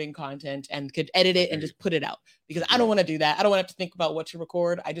recording content and could edit it and just put it out, because I don't want to do that. I don't want to have to think about what to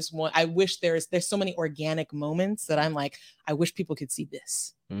record. I wish there's so many organic moments that I'm like, I wish people could see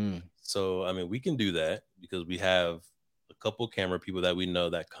this. So, I mean, we can do that because we have a couple camera people that we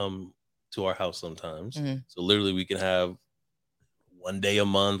know that come to our house sometimes. So literally we can have one day a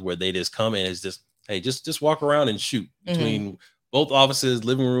month where they just come and it's just, hey, just walk around and shoot between both offices,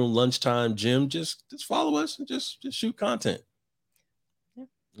 living room, lunchtime, gym. Just follow us and just shoot content.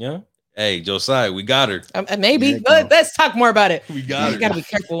 Yeah. Hey, Josiah, we got her. Maybe. Let's talk more about it. We got her. You got to be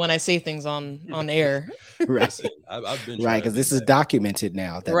careful when I say things on air. Right. I've been right, because this is documented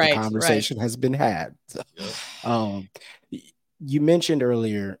now that the conversation has been had. So, you mentioned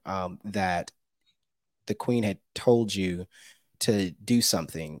earlier that the Queen had told you to do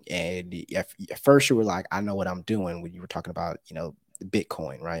something, and at first you were like, I know what I'm doing, when you were talking about,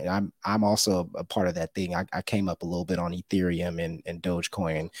 Bitcoin, right? I'm also a part of that thing. I came up a little bit on Ethereum and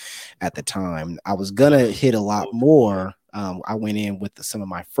Dogecoin at the time. I was gonna hit a lot more. I went in with some of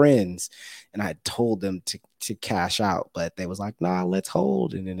my friends and I told them to cash out, but they was like, nah, let's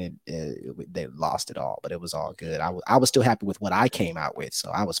hold. And then they lost it all, but it was all good. I was still happy with what I came out with, so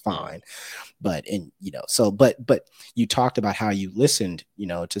I was fine. But but you talked about how you listened,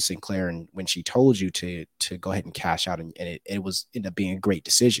 to Sinclair, and when she told you to go ahead and cash out, and it was ended up being a great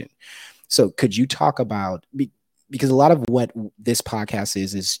decision. So could you talk about, because a lot of what this podcast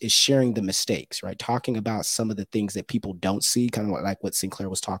is sharing the mistakes, right? Talking about some of the things that people don't see, kind of like what Sinclair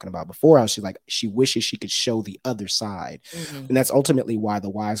was talking about before. She wishes she could show the other side. And that's ultimately why the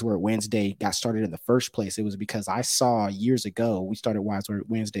Wise Word Wednesday got started in the first place. It was because I saw years ago, we started Wise Word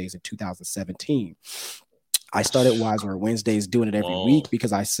Wednesdays in 2017. I started Wise Word Wednesdays doing it every week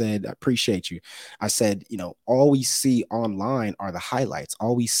because I said, I appreciate you. I said, all we see online are the highlights.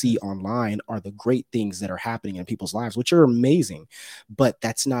 All we see online are the great things that are happening in people's lives, which are amazing, but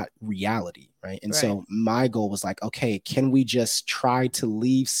that's not reality. Right. And so my goal was like, okay, can we just try to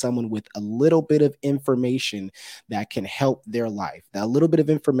leave someone with a little bit of information that can help their life, that little bit of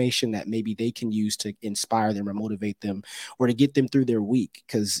information that maybe they can use to inspire them or motivate them or to get them through their week?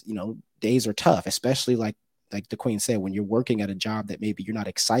 Because, days are tough, especially like the Queen said, when you're working at a job that maybe you're not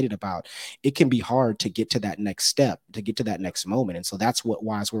excited about, it can be hard to get to that next step, to get to that next moment. And so that's what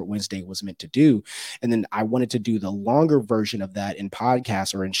Wise Word Wednesday was meant to do. And then I wanted to do the longer version of that in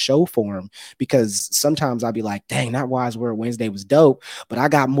podcast or in show form, because sometimes I'd be like, dang, that Wise Word Wednesday was dope, but I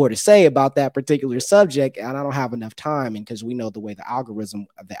got more to say about that particular subject and I don't have enough time. And because we know the way the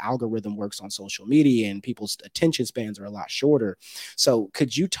algorithm works on social media and people's attention spans are a lot shorter. So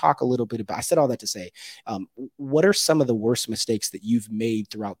could you talk a little bit about, I said all that to say, what are some of the worst mistakes that you've made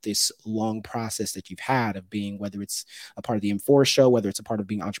throughout this long process that you've had of being, whether it's a part of the M4 show, whether it's a part of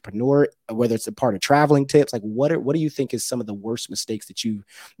being entrepreneur, whether it's a part of traveling tips? Like what do you think is some of the worst mistakes that you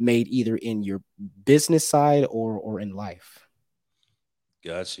made either in your business side or in life?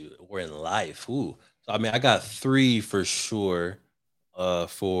 Got you. Or in life. Ooh. So, I mean, I got 3 for sure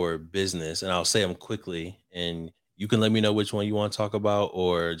for business, and I'll say them quickly, and you can let me know which one you want to talk about,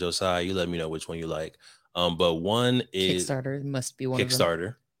 or Josiah, you let me know which one you like. But one is Kickstarter. Must be one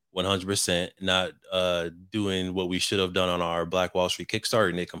Kickstarter, 100%. Not doing what we should have done on our Black Wall Street Kickstarter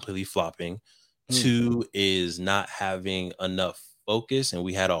and it completely flopping. 2 is not having enough focus, and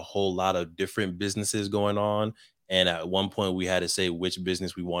we had a whole lot of different businesses going on. And at one point we had to say which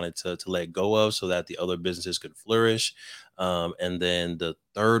business we wanted to let go of so that the other businesses could flourish. And then the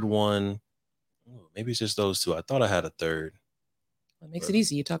third one, maybe it's just those 2. I thought I had a third. It makes it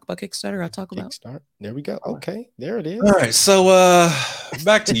easy. You talk about Kickstarter, I'll talk about Kickstarter. There we go. Okay, there it is. All right. So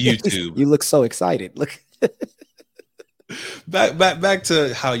back to YouTube. You look so excited. Look. back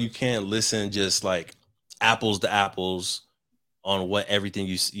to how you can't listen just like apples to apples on what everything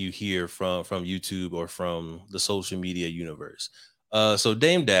you hear from YouTube or from the social media universe. So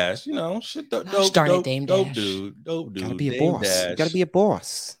Dame Dash, you know, dope dude. Gotta be a Dame boss. Dash, You gotta be a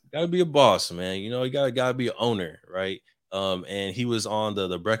boss. Gotta be a boss, man. You know, you gotta be an owner, right? And he was on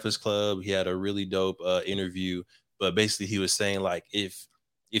the Breakfast Club. He had a really dope interview, but basically he was saying like if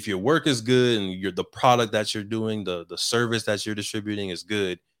your work is good and the product that you're doing, the service that you're distributing is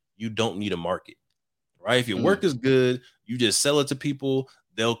good, you don't need a market, right? If your work is good, you just sell it to people.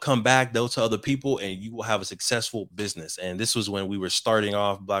 They'll come back, they'll tell other people, and you will have a successful business. And this was when we were starting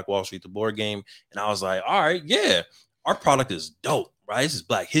off Black Wall Street, the board game. And I was like, all right, yeah, our product is dope, right? This is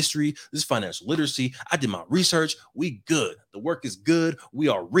Black history. This is financial literacy. I did my research. We good. The work is good. We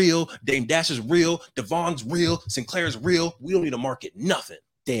are real. Dame Dash is real. De'Von's real. Sinclair's real. We don't need to market nothing.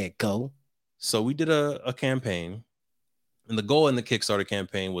 There it go. So we did a campaign. And the goal in the Kickstarter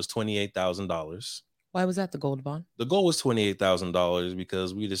campaign was $28,000. Why was that the goal, De'Von? The goal was $28,000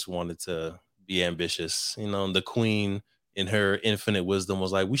 because we just wanted to be ambitious. You know, the queen in her infinite wisdom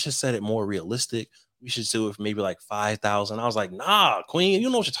was like, we should set it more realistic. We should do it for maybe like 5,000. I was like, nah, queen, you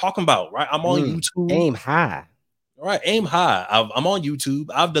know what you're talking about, right? I'm on YouTube. Aim high. All right, aim high. I'm on YouTube.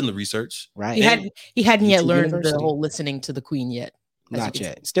 I've done the research. Right. He hadn't YouTube yet learned University. the whole listening to the queen yet. Not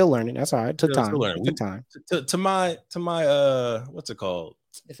yet. Still learning. That's all right. Took time. Took time. To my what's it called?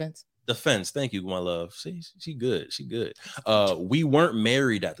 Defense. Thank you, my love. She good. She good. We weren't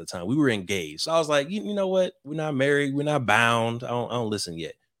married at the time. We were engaged. So I was like, you know what? We're not married. We're not bound. I don't listen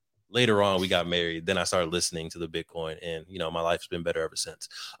yet. Later on, we got married. Then I started listening to the Bitcoin, and you know, my life's been better ever since.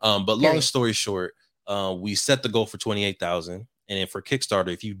 But long story short, we set the goal for 28,000, and then for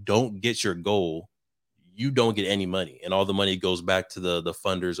Kickstarter, if you don't get your goal, you don't get any money, and all the money goes back to the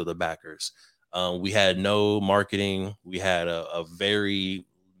funders or the backers. We had no marketing. We had a very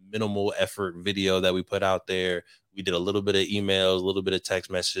minimal effort video that we put out there. We did a little bit of emails, a little bit of text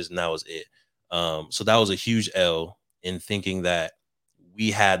messages, and that was it. So that was a huge L in thinking that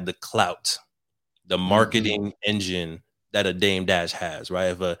we had the clout, the marketing engine that a Dame Dash has, right?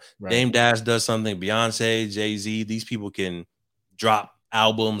 If a Dame Dash does something, Beyonce, Jay-Z, these people can drop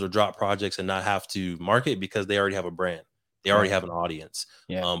albums or drop projects and not have to market because they already have a brand. They already have an audience.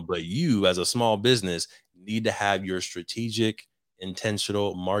 But you as a small business need to have your strategic,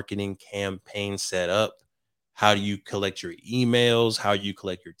 intentional marketing campaign set up. How do you collect your emails? How do you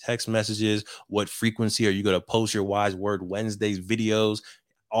collect your text messages? What frequency are you going to post your Wise Word Wednesdays videos?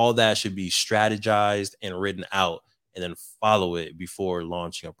 All that should be strategized and written out, and then follow it before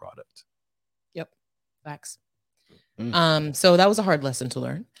launching a product. Yep. Facts. So that was a hard lesson to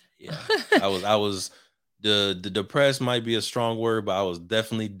learn. Yeah. I was the depressed might be a strong word, but I was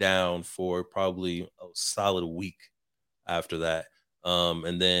definitely down for probably a solid week after that.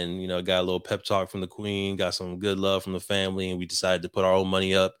 And then, you know, got a little pep talk from the queen, got some good love from the family, and we decided to put our own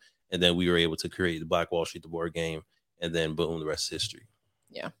money up, and then we were able to create the Black Wall Street, the board game, and then boom, the rest is history.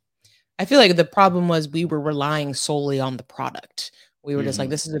 Yeah. I feel like the problem was we were relying solely on the product. We were just like,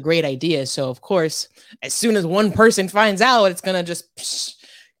 this is a great idea. So of course, as soon as one person finds out, it's going to just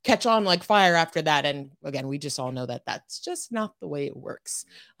catch on like fire after that. And again, we just all know that that's just not the way it works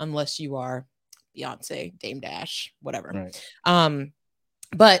unless you are Beyonce, Dame Dash, whatever. Right.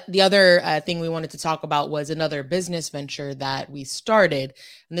 But the other thing we wanted to talk about was another business venture that we started.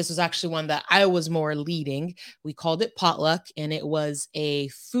 And this was actually one that I was more leading. We called it Potluck, and it was a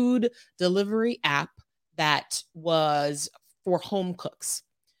food delivery app that was for home cooks.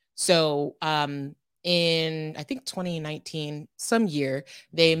 So in, I think 2019, some year,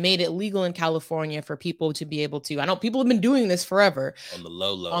 they made it legal in California for people to be able to, I know people have been doing this forever. On the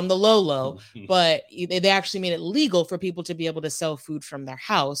low low. But they actually made it legal for people to be able to sell food from their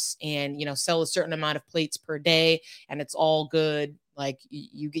house and, you know, sell a certain amount of plates per day. And it's all good. Like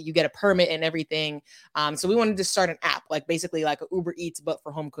you get a permit and everything. So we wanted to start an app, like basically like a Uber Eats, but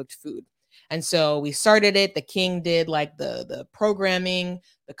for home cooked food. And so we started it. The king did like the programming,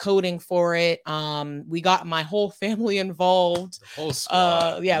 the coding for it. We got my whole family involved. The whole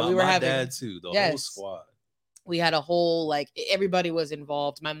squad. We were having dad too. The whole squad. We had a whole, like, everybody was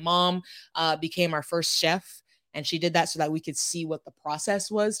involved. My mom became our first chef, and she did that so that we could see what the process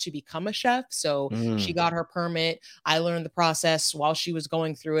was to become a chef. So she got her permit. I learned the process while she was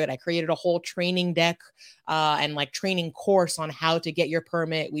going through it. I created a whole training deck and like training course on how to get your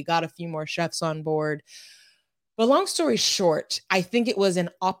permit. We got a few more chefs on board. But long story short, I think it was an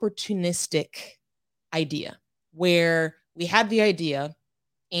opportunistic idea where we had the idea.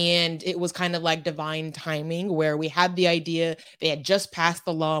 And it was kind of like divine timing where we had the idea, they had just passed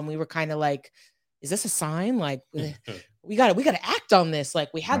the law, and we were kind of like, is this a sign? Like, we gotta act on this. Like,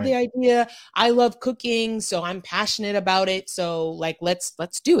 we had the idea. I love cooking, so I'm passionate about it. So like, let's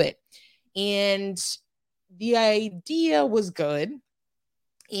do it. And the idea was good.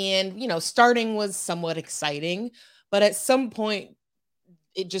 And, starting was somewhat exciting, but at some point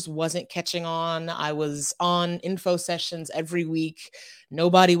it just wasn't catching on. I was on info sessions every week.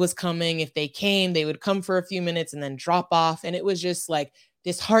 Nobody was coming. If they came, they would come for a few minutes and then drop off. And it was just like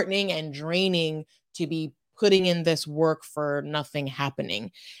disheartening and draining to be putting in this work for nothing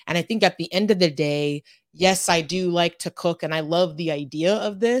happening. And I think at the end of the day, yes, I do like to cook and I love the idea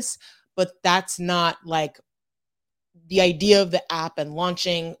of this, but that's not like the idea of the app and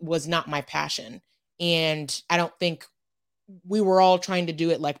launching was not my passion. And I don't think we were all trying to do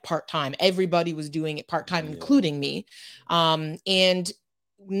it like part-time. Everybody was doing it part-time, including me. And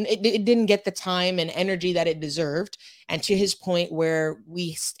it didn't get the time and energy that it deserved. And to his point, where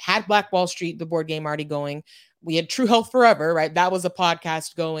we had Black Wall Street, the board game, already going, we had True Health Forever, right? That was a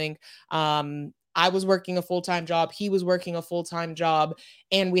podcast going. I was working a full-time job. He was working a full-time job,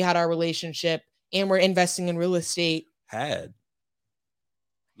 and we had our relationship, and we're investing in real estate.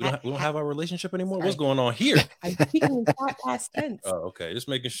 We don't have our relationship anymore. Sorry. What's going on here? I'm speaking in past tense. Oh, okay. Just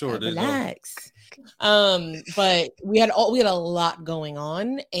making sure. Relax. But we had a lot going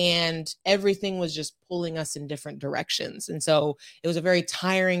on, and everything was just pulling us in different directions. And so it was a very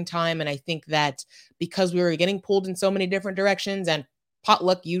tiring time. And I think that because we were getting pulled in so many different directions, and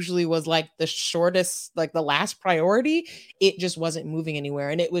potluck usually was like the shortest, like the last priority, it just wasn't moving anywhere.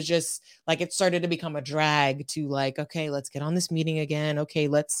 And it was just like, it started to become a drag to like, okay, let's get on this meeting again. Okay,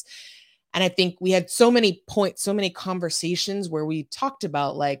 and I think we had so many points, so many conversations where we talked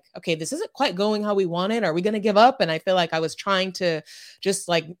about like, okay, this isn't quite going how we wanted. Are we going to give up? And I feel like I was trying to just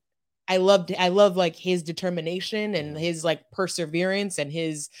like, I love like his determination and his like perseverance and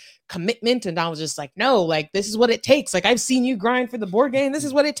his commitment. And I was just like, no, like, this is what it takes. Like, I've seen you grind for the board game. This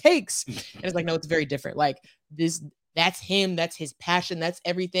is what it takes. And it's like, no, it's very different. Like that's him. That's his passion. That's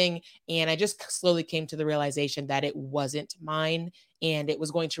everything. And I just slowly came to the realization that it wasn't mine, and it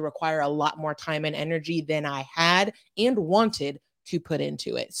was going to require a lot more time and energy than I had and wanted to put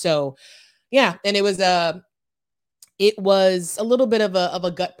into it. So yeah. And it was a little bit of a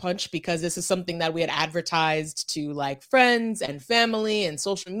gut punch, because this is something that we had advertised to like friends and family and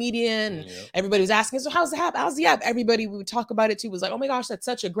social media, and everybody was asking, so how's the app? How's the app? Everybody we would talk about it to was like, oh my gosh, that's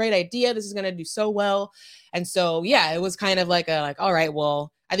such a great idea. This is going to do so well. And so, yeah, it was kind of like all right,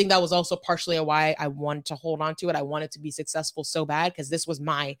 well, I think that was also partially why I wanted to hold on to it. I wanted to be successful so bad, because this is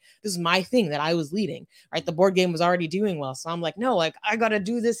my thing that I was leading, right? The board game was already doing well. So I'm like, no, like I got to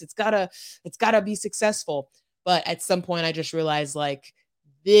do this. It's gotta be successful. But at some point I just realized like,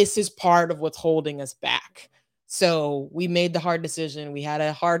 this is part of what's holding us back. So we made the hard decision. We had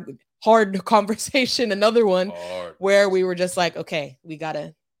a hard conversation, another one where we were just like, okay, we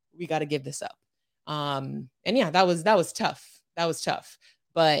gotta give this up. And yeah, that was tough. That was tough.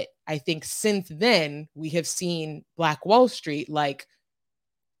 But I think since then we have seen Black Wall Street, like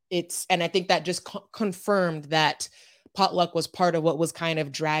and I think that just confirmed that potluck was part of what was kind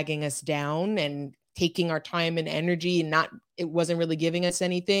of dragging us down and taking our time and energy, and it wasn't really giving us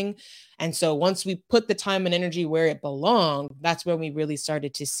anything. And so once we put the time and energy where it belonged, that's when we really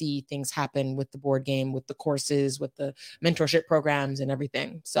started to see things happen with the board game, with the courses, with the mentorship programs and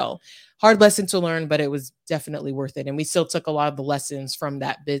everything. So hard lesson to learn, but it was definitely worth it. And we still took a lot of the lessons from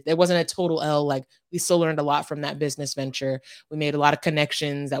that. It wasn't a total L. Like, we still learned a lot from that business venture. We made a lot of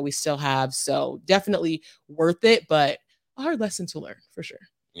connections that we still have. So definitely worth it, but a hard lesson to learn for sure.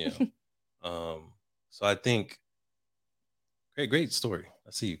 Yeah. So I think great story.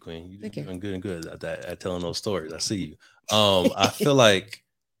 I see you, Queen. You're doing good and good at telling those stories. I see you. I feel like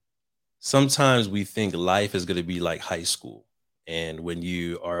sometimes we think life is going to be like high school, and when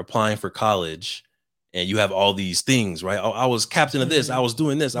you are applying for college and you have all these things, right? I was captain of this. I was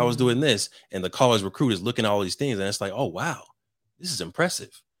doing this. I was doing this. And the college recruit is looking at all these things, and it's like, oh, wow, this is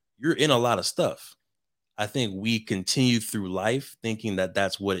impressive. You're in a lot of stuff. I think we continue through life thinking that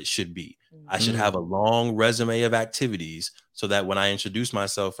that's what it should be. I should have a long resume of activities so that when I introduce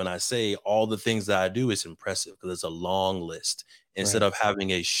myself and I say all the things that I do, it's impressive because it's a long list instead of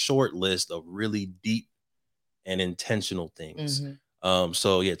having a short list of really deep and intentional things.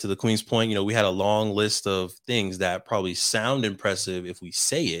 So yeah, to the Queen's point, we had a long list of things that probably sound impressive if we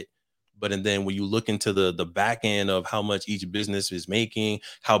say it. But then when you look into the back end of how much each business is making,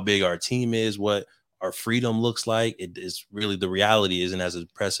 how big our team is, what our freedom looks like, it is really, the reality isn't as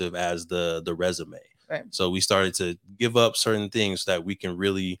impressive as the resume. Right. So we started to give up certain things so that we can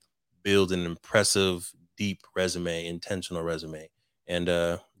really build an impressive, deep resume, intentional resume. And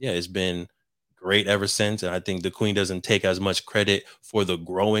it's been great ever since. And I think the Queen doesn't take as much credit for the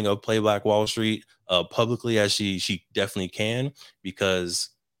growing of Play Black Wall Street publicly as she definitely can, because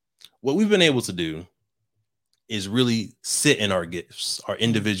what we've been able to do is really sit in our gifts, our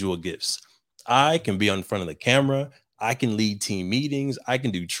individual gifts. I can be on front of the camera. I can lead team meetings. I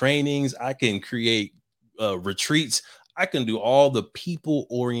can do trainings. I can create retreats. I can do all the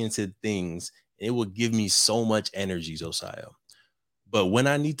people-oriented things. It will give me so much energy, Josiah. But when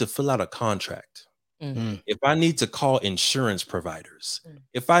I need to fill out a contract, if I need to call insurance providers,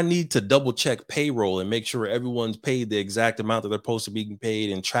 if I need to double check payroll and make sure everyone's paid the exact amount that they're supposed to be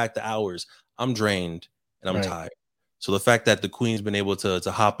paid and track the hours, I'm drained and I'm tired. So the fact that the Queen's been able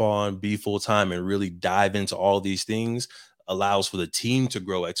to hop on, be full-time, and really dive into all these things allows for the team to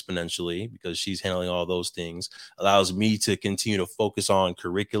grow exponentially because she's handling all those things, allows me to continue to focus on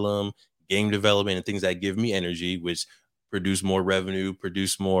curriculum, game development, and things that give me energy, which produce more revenue,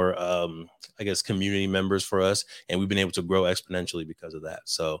 produce more, community members for us. And we've been able to grow exponentially because of that.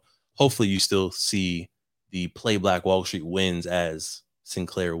 So hopefully you still see the Play Black Wall Street wins as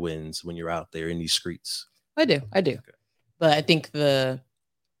Sinclair wins when you're out there in these streets. I do. Okay. But I think the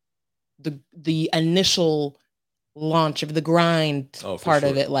initial launch of the grind part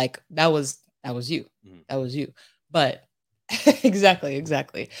of it, like that was you. That was you. But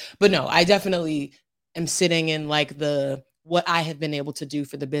exactly. But no, I definitely am sitting in like what I have been able to do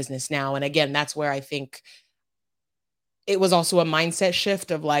for the business now. And again, that's where I think it was also a mindset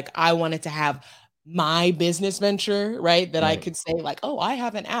shift of like, I wanted to have my business venture, right? That I could say like, oh, I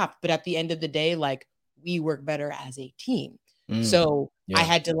have an app, but at the end of the day, like we work better as a team. So I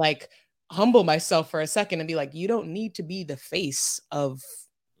had to like humble myself for a second and be like, you don't need to be the face of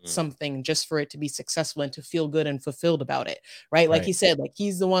something just for it to be successful and to feel good and fulfilled about it, right? Like he said, like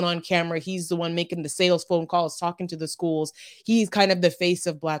he's the one on camera, he's the one making the sales phone calls, talking to the schools, he's kind of the face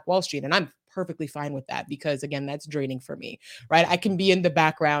of Black Wall Street, and I'm perfectly fine with that because again, that's draining for me, right? I can be in the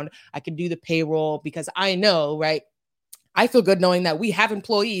background, I can do the payroll because I know, right, I feel good knowing that we have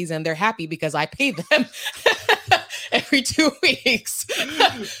employees and they're happy because I pay them every 2 weeks,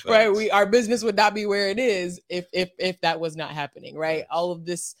 right? Our business would not be where it is if that was not happening, right? All of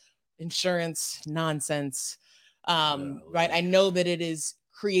this insurance nonsense, right? I know that it is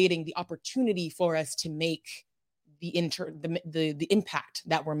creating the opportunity for us to make the impact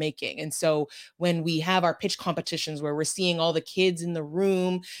that we're making. And so when we have our pitch competitions where we're seeing all the kids in the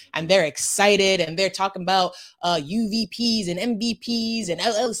room and they're excited and they're talking about UVPs and MVPs and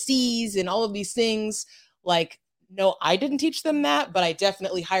LLCs and all of these things, like, no, I didn't teach them that, but I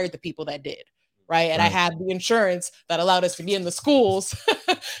definitely hired the people that did. Right. And I had the insurance that allowed us to be in the schools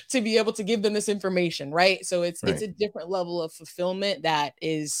to be able to give them this information. Right. So it's a different level of fulfillment that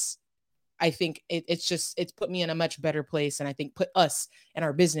is, I think it's put me in a much better place, and I think put us and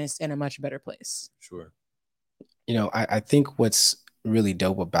our business in a much better place. Sure. I think what's really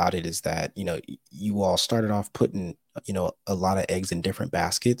dope about it is that, you all started off putting, a lot of eggs in different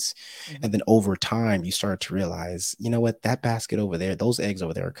baskets. And then over time you start to realize, what, that basket over there, those eggs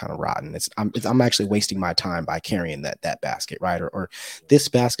over there are kind of rotten. I'm actually wasting my time by carrying that basket, right? Or this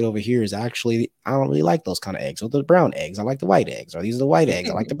basket over here is actually, I don't really like those kind of eggs, or the brown eggs. I like the white eggs, or these are the white eggs.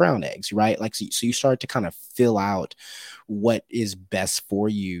 I like the brown eggs, right? Like, so you start to kind of fill out what is best for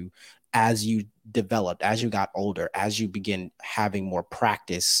you as you developed, as you got older, as you begin having more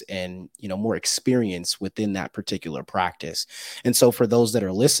practice and, more experience within that particular practice. And so for those that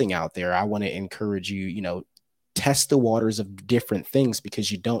are listening out there, I want to encourage you, test the waters of different things, because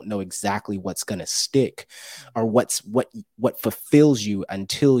you don't know exactly what's going to stick or what fulfills you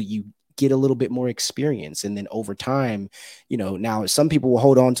until you get a little bit more experience. And then over time, now some people will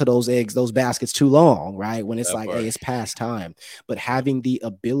hold on to those eggs, those baskets too long, right? When it's hey, it's past time. But having the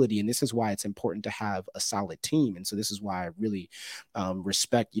ability, and this is why it's important to have a solid team. And so this is why I really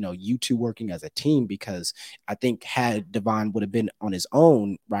respect, you two working as a team, because I think had De'Von would have been on his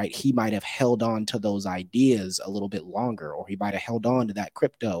own, right, he might have held on to those ideas a little bit longer, or he might have held on to that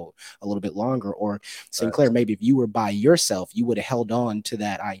crypto a little bit longer, or Sinclair, maybe if you were by yourself, you would have held on to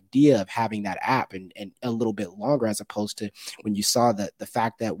that idea of having that app and a little bit longer, as opposed to when you saw the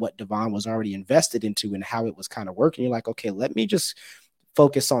fact that what De'Von was already invested into and how it was kind of working, you're like, okay, let me just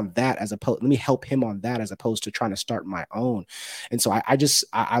focus on that as opposed, let me help him on that as opposed to trying to start my own. And so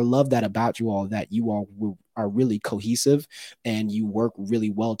I love that about you all, that you all are really cohesive and you work really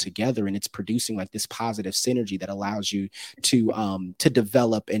well together, and it's producing like this positive synergy that allows you to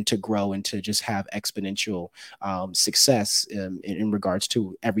develop and to grow and to just have exponential success in regards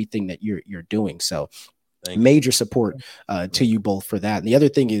to everything that you're doing. So major support to you both for that. And the other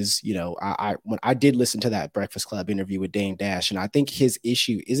thing is, you know, when I did listen to that Breakfast Club interview with Dame Dash, and I think his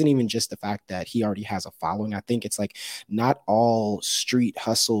issue isn't even just the fact that he already has a following. I think it's like not all street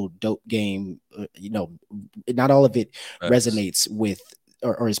hustle dope game, you know, not all of it resonates with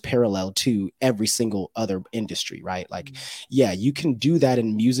or is parallel to every single other industry, right? Like, yeah, you can do that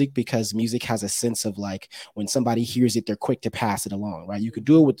in music because music has a sense of like when somebody hears it, they're quick to pass it along, right? You could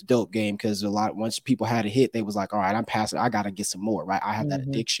do it with the dope game because once people had a hit, they was like, all right, I'm passing, I got to get some more, right? I have that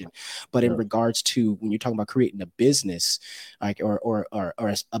addiction. But in regards to when you're talking about creating a business, like, or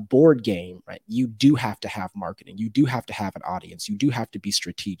a board game, right? You do have to have marketing. You do have to have an audience. You do have to be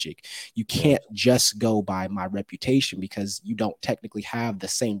strategic. You can't just go by my reputation because you don't technically have the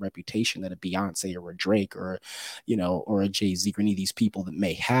same reputation that a Beyonce or a Drake or, you know, or a Jay-Z or any of these people that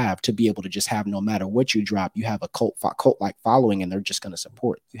may have, to be able to just have, no matter what you drop, you have a cult-like following and they're just going to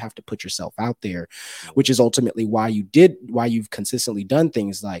support. You have to put yourself out there, which is ultimately why you've consistently done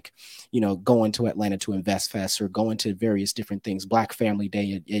things like, you know, going to Atlanta to InvestFest or going to various different things, Black Family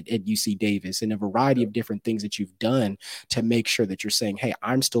Day at UC Davis, and a variety of different things that you've done to make sure that you're saying, hey,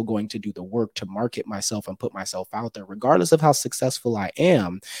 I'm still going to do the work to market myself and put myself out there. Regardless of how successful I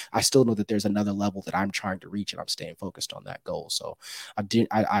am, I still know that there's another level that I'm trying to reach, and I'm staying focused on that goal. So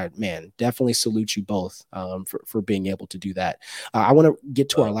man, definitely salute you both for being able to do that. I want to get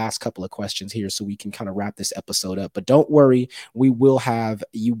to our last couple of questions here so we can kind of wrap this episode up, but don't worry, we will have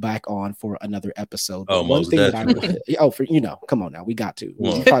you back on for another episode. But one thing that come on now, we got to.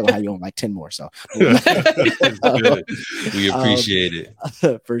 We'll probably have you on like 10 more. So we appreciate it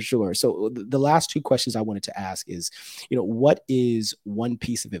for sure. So the last two questions I wanted to ask is, you know, what is one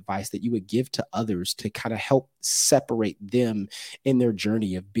piece of advice that you would give to others to kind of help separate them in their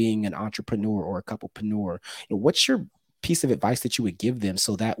journey of being an entrepreneur or a couplepreneur? You know, what's your piece of advice that you would give them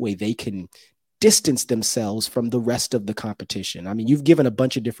so that way they can distance themselves from the rest of the competition? I mean, you've given a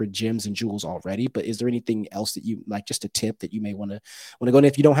bunch of different gems and jewels already, but is there anything else that you like, just a tip that you may want to go in?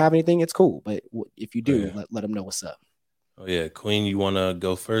 If you don't have anything, it's cool, but if you do, let them know what's up. Oh yeah, Queen, you want to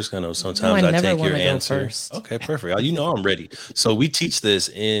go first? I know sometimes I take your answer. Okay, perfect. You know I'm ready. So we teach this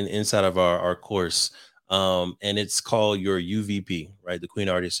inside of our course, and it's called your UVP, right? The Queen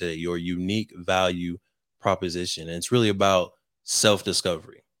already said it, your unique value proposition, and it's really about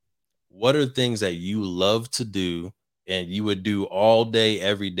self-discovery. What are things that you love to do and you would do all day,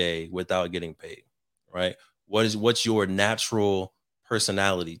 every day without getting paid, right? What's your natural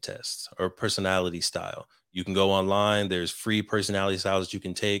personality test or personality style? You can go online. There's free personality styles that you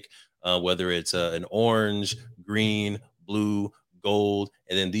can take, whether it's an orange, green, blue, gold.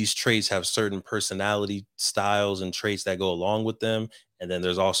 And then these traits have certain personality styles and traits that go along with them. And then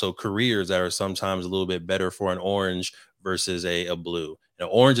there's also careers that are sometimes a little bit better for an orange versus a blue. Now,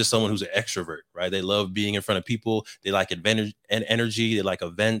 orange is someone who's an extrovert, right? They love being in front of people. They like advantage and energy. They like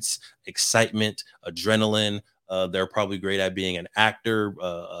events, excitement, adrenaline. They're probably great at being an actor,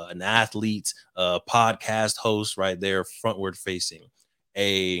 an athlete, a podcast host, right? They're frontward facing.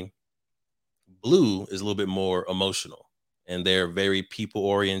 A blue is a little bit more emotional, and they're very people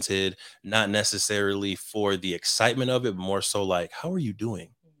oriented, not necessarily for the excitement of it, but more so like, how are you doing?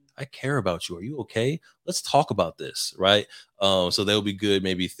 I care about you. Are you okay? Let's talk about this, right? So they'll be good,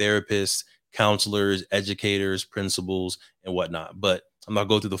 maybe therapists, counselors, educators, principals, and whatnot. But I'm not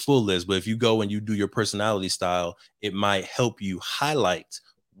going through the full list, but if you go and you do your personality style, it might help you highlight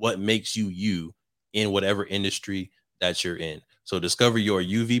what makes you you in whatever industry that you're in. So discover your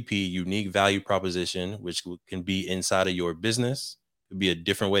UVP, unique value proposition, which can be inside of your business. It could be a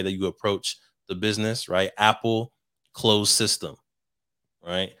different way that you approach the business, right? Apple, closed system,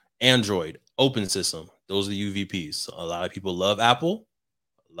 right? Android, open system. Those are the UVPs. So a lot of people love Apple.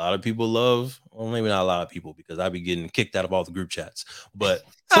 A lot of people love, well, maybe not a lot of people, because I'd be getting kicked out of all the group chats, but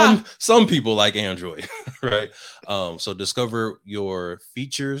some people like Android, right? So discover your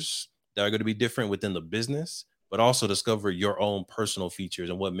features that are going to be different within the business, but also discover your own personal features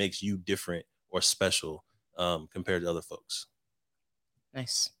and what makes you different or special compared to other folks.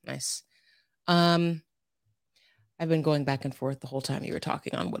 Nice. I've been going back and forth the whole time you were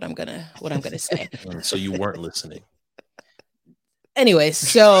talking on what I'm gonna say. So you weren't listening. Anyways,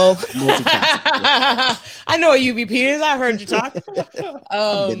 so I know what UVP is. I heard you talk.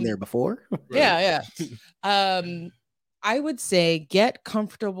 I've been there before. Yeah. I would say get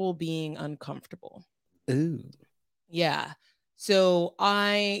comfortable being uncomfortable. Ooh. Yeah. So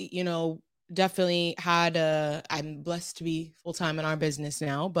I, definitely had I'm blessed to be full-time in our business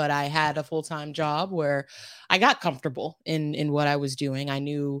now, but I had a full-time job where I got comfortable in what I was doing. I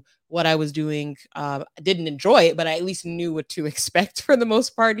knew what I was doing. I didn't enjoy it, but I at least knew what to expect for the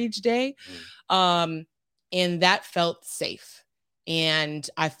most part each day. And that felt safe. And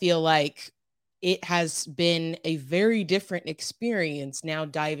I feel like it has been a very different experience now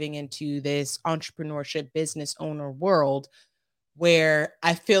diving into this entrepreneurship business owner world, where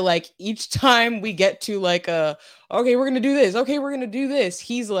I feel like each time we get to like okay, we're going to do this. Okay, we're going to do this.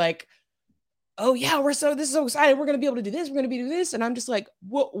 He's like, oh yeah, this is so excited. We're going to be able to do this. We're going to do this. And I'm just like,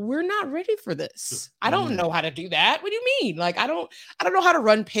 well, we're not ready for this. I don't know how to do that. What do you mean? Like, I don't know how to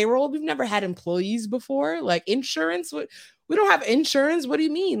run payroll. We've never had employees before. Like insurance. We don't have insurance. What do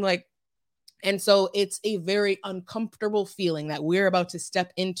you mean? Like, and so it's a very uncomfortable feeling that we're about to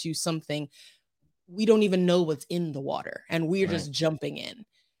step into something we don't even know what's in the water, and we're just jumping in.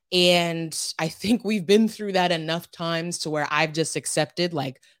 And I think we've been through that enough times to where I've just accepted,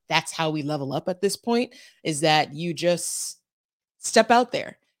 like, that's how we level up at this point, is that you just step out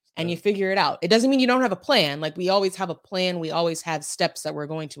there and you figure it out. It doesn't mean you don't have a plan. Like, we always have a plan. We always have steps that we're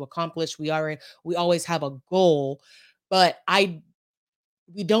going to accomplish. We always have a goal, but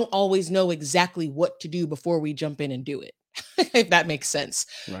we don't always know exactly what to do before we jump in and do it. If that makes sense.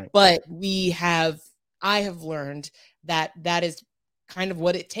 Right. But I have learned that is kind of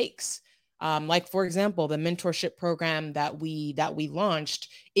what it takes. Like, for example, the mentorship program that we launched,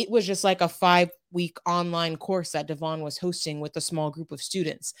 it was just like a 5-week online course that De'Von was hosting with a small group of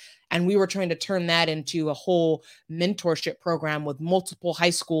students. And we were trying to turn that into a whole mentorship program with multiple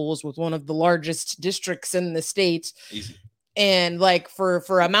high schools, with one of the largest districts in the state. Easy. And like for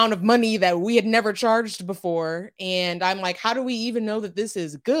amount of money that we had never charged before. And I'm like, how do we even know that this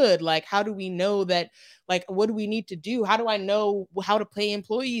is good? Like, how do we know that, like, what do we need to do? How do I know how to pay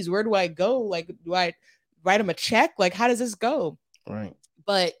employees? Where do I go? Like, do I write them a check? Like, how does this go? Right.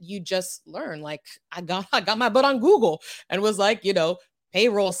 But you just learn. Like, I got my butt on Google and was like,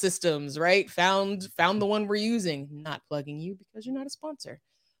 payroll systems, right? Found the one we're using. Not plugging you because you're not a sponsor.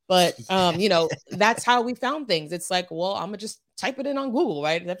 But, that's how we found things. It's like, well, I'm going to just type it in on Google,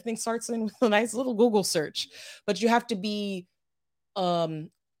 right? Everything starts in with a nice little Google search. But you have to be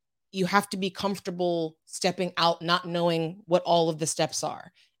comfortable stepping out, not knowing what all of the steps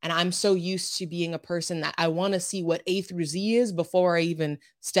are. And I'm so used to being a person that I want to see what A through Z is before I even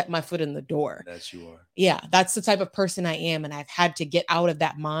step my foot in the door. That you are. Yeah, that's the type of person I am. And I've had to get out of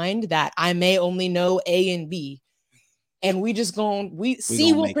that mind that I may only know A and B. And we just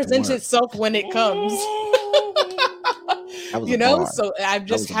see what presents itself when it comes. So I've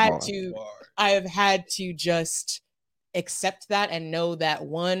just I have had to just accept that and know that,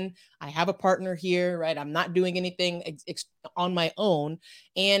 one, I have a partner here, right? I'm not doing anything on my own,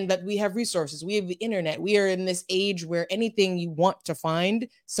 and that we have resources. We have the internet. We are in this age where anything you want to find,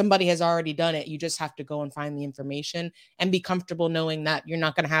 somebody has already done it. You just have to go and find the information and be comfortable knowing that you're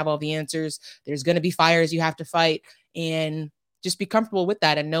not going to have all the answers. There's going to be fires you have to fight, and just be comfortable with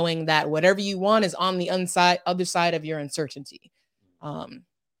that and knowing that whatever you want is on the other side of your uncertainty. I'll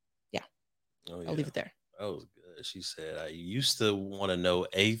leave it there. That was good. She said, I used to want to know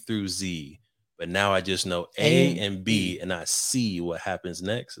A through Z, but now I just know A and B, and I see what happens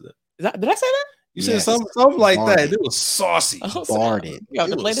next. Did I say that? You said something like that. It was saucy. Barred it. You have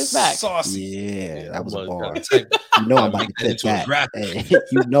to play this back. Saucy. Yeah, that was a bar. I'm about to clip that. Hey,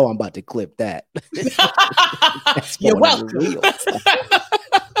 I'm about to clip that. You're welcome.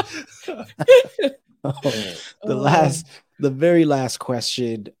 The very last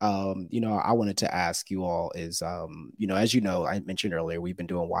question, I wanted to ask you all is, as you know, I mentioned earlier, we've been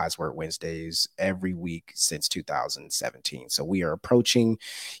doing Wise Word Wednesdays every week since 2017. So we are approaching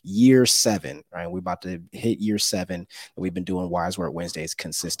year 7, right? We're about to hit year 7. We've been doing Wise Word Wednesdays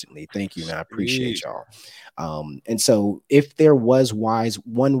consistently. Thank you, man. I appreciate y'all. And so if there was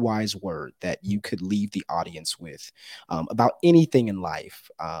one wise word that you could leave the audience with about anything in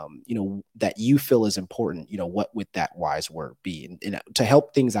life, that you feel is important, what would that wise word be? And to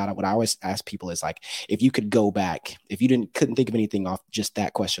help things out, what I always ask people is, like, if you could go back, if you couldn't think of anything off just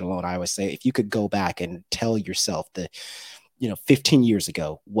that question alone, I always say, if you could go back and tell yourself 15 years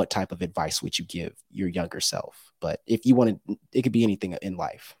ago, what type of advice would you give your younger self? But if you wanted, it could be anything in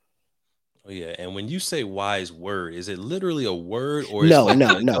life. Oh yeah, and when you say wise word, is it literally a word, or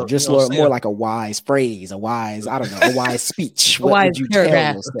no, just more like a wise phrase, a wise speech. What would you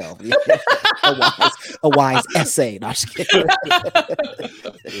tell yourself? a wise essay. No, just kidding.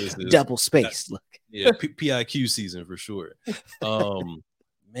 Double space. Look. Yeah, PIQ season for sure.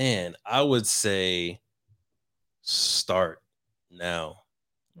 Man, I would say start now,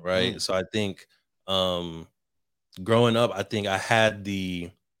 right? So I think growing up, I think I had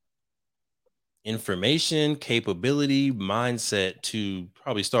the information, capability, mindset to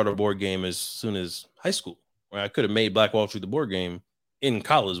probably start a board game as soon as high school. Right? I could have made Black Wall Street the board game in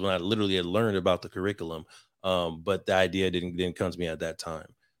college when I literally had learned about the curriculum. But the idea didn't come to me at that time.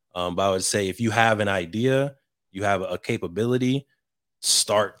 But I would say if you have an idea, you have a capability,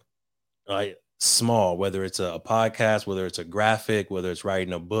 start right small, whether it's a podcast, whether it's a graphic, whether it's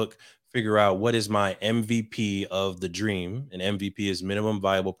writing a book. Figure out what is my MVP of the dream. And MVP is minimum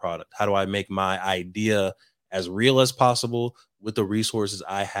viable product. How do I make my idea as real as possible with the resources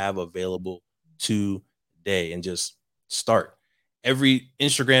I have available today? And just start. Every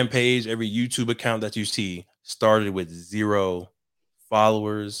Instagram page, every YouTube account that you see started with 0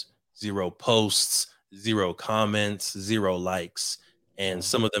 followers, 0 posts, 0 comments, 0 likes. And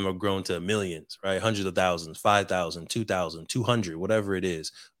some of them have grown to millions, right? Hundreds of thousands, 5,000, 2,000, 200, whatever it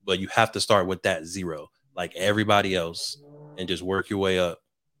is. But you have to start with that 0, like everybody else, and just work your way up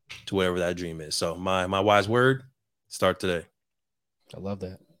to whatever that dream is. So my wise word, start today. I love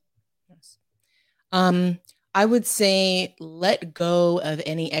that. I would say let go of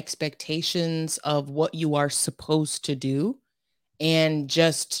any expectations of what you are supposed to do and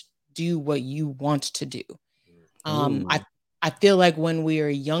just do what you want to do. I feel like when we are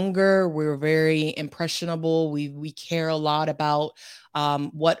younger, we're very impressionable. We care a lot about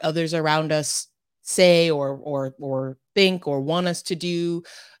what others around us say or think or want us to do.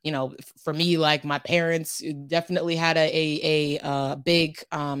 You know, for me, like my parents definitely had a big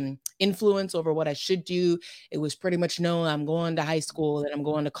influence over what I should do. It was pretty much known I'm going to high school, then I'm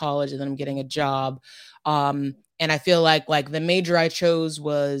going to college, and then I'm getting a job. And I feel like the major I chose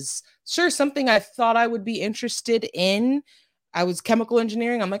was sure something I thought I would be interested in. I was chemical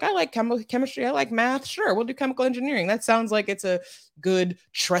engineering. I'm like, I like chemistry. I like math. Sure, we'll do chemical engineering. That sounds like it's a good,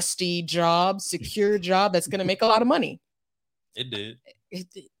 trusty job, secure job that's going to make a lot of money. It did.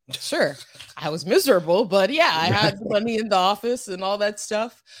 Sure. I was miserable, but yeah, I had money in the office and all that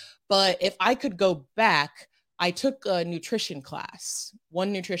stuff. But if I could go back, I took a nutrition class,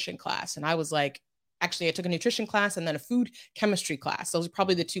 one nutrition class. And I was like, actually, I took a nutrition class and then a food chemistry class. Those are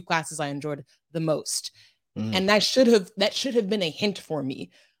probably the 2 classes I enjoyed the most. And that should have been a hint for me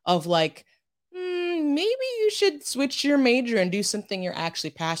of like, maybe you should switch your major and do something you're actually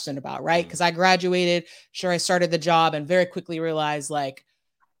passionate about, right? Because I graduated, sure, I started the job and very quickly realized like,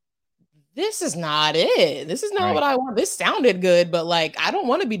 this is not it. This is not what I want. This sounded good, but like, I don't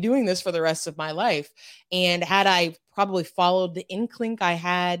want to be doing this for the rest of my life. And had I probably followed the inkling I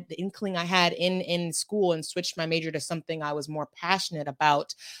had in school and switched my major to something I was more passionate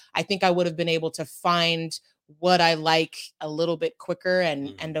about, I think I would have been able to find what I like a little bit quicker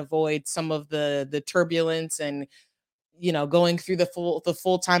and avoid some of the turbulence and, you know, going through the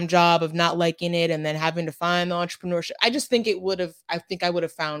full-time job of not liking it and then having to find the entrepreneurship. I think I would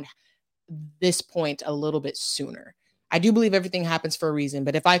have found this point a little bit sooner. I do believe everything happens for a reason,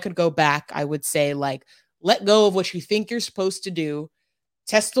 but if I could go back, I would say like, let go of what you think you're supposed to do,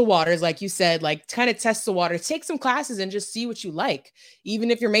 test the waters, like you said, like kind of test the water, take some classes and just see what you like.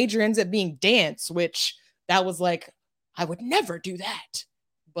 Even if your major ends up being dance, which that was like, I would never do that.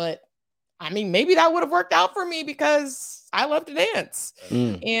 But I mean, maybe that would have worked out for me because I love to dance.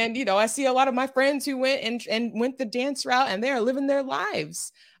 And, you know, I see a lot of my friends who went and went the dance route and they are living their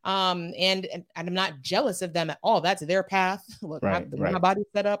lives. And I'm not jealous of them at all. That's their path. Look, my body's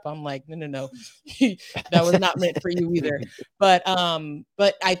set up. I'm like, no, that was not meant for you either. But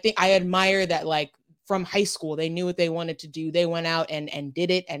I think I admire that, like, from high school, they knew what they wanted to do. They went out and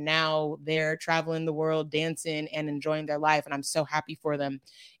did it. And now they're traveling the world, dancing and enjoying their life. And I'm so happy for them.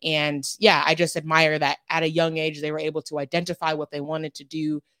 And yeah, I just admire that at a young age, they were able to identify what they wanted to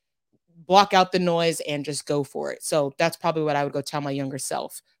do, block out the noise and just go for it. So that's probably what I would go tell my younger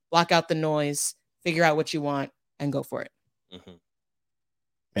self. Block out the noise, figure out what you want and go for it.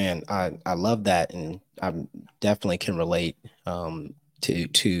 Man, I love that. And I definitely can relate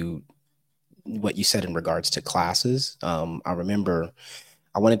to what you said in regards to classes. I remember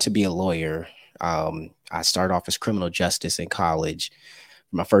I wanted to be a lawyer. I started off as criminal justice in college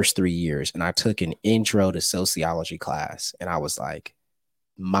for my first 3 years, and I took an intro to sociology class, and I was like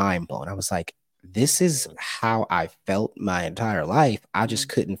mind blown. I was like, this is how I felt my entire life. I just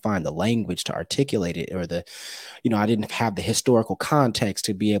couldn't find the language to articulate it, or I didn't have the historical context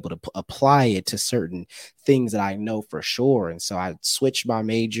to be able to apply it to certain things that I know for sure. And so I switched my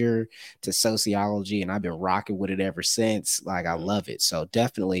major to sociology, and I've been rocking with it ever since. Like, I love it. So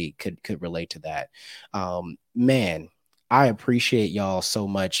definitely could relate to that. Man, I appreciate y'all so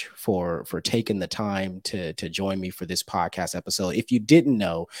much for taking the time to join me for this podcast episode. If you didn't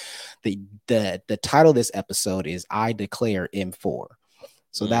know, the title of this episode is I Declare M4.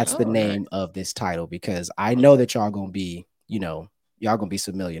 So that's the name of this title, because I know that y'all gonna be, y'all gonna be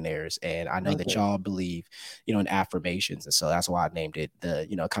some millionaires, and I know that y'all believe, in affirmations, and so that's why I named it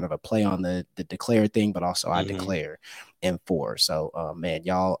kind of a play on the declare thing, but also I declare M4. So, man,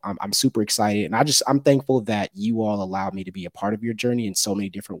 y'all, I'm super excited, and I'm thankful that you all allowed me to be a part of your journey in so many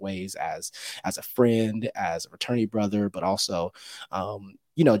different ways, as a friend, as a fraternity brother, but also,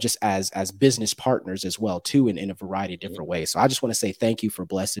 just as business partners as well, too, in a variety of different ways. So I just want to say thank you for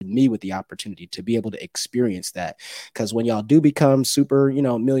blessing me with the opportunity to be able to experience that. Because when y'all do become super,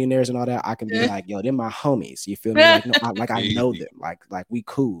 millionaires and all that, I can be like, yo, they're my homies. You feel me? Like, no, I know them. Like we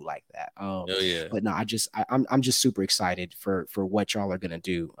cool like that. But no, I'm just super excited for what y'all are gonna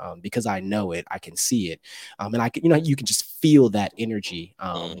do, because I know it, I can see it, and I can, you can just feel that energy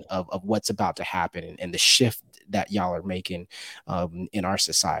of what's about to happen, and the shift that y'all are making in our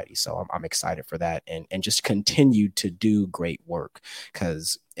society. So I'm excited for that, and just continue to do great work,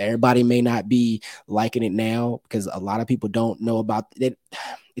 because everybody may not be liking it now, because a lot of people don't know about it.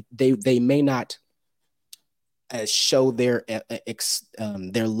 They may not show their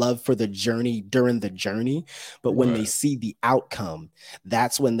love for the journey during the journey, but when they see the outcome,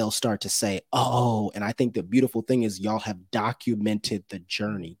 that's when they'll start to say, oh. And I think the beautiful thing is y'all have documented the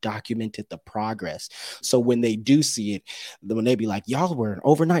journey, documented the progress. So when they do see it, when they be like, y'all were an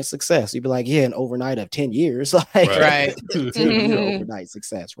overnight success, you'd be like, yeah, an overnight of 10 years, like 10-year overnight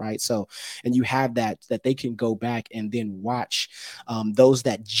success, right? So, and you have that they can go back and then watch those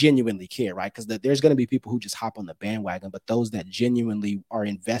that genuinely care, right? Because there's going to be people who just hop on the bandwagon, but those that genuinely are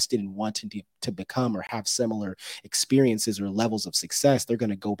invested in wanting to become or have similar experiences or levels of success, they're going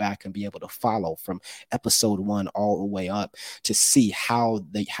to go back and be able to follow from episode 1 all the way up to see how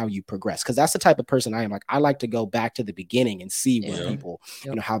you progress. Because that's the type of person I am. Like, I like to go back to the beginning and see where people,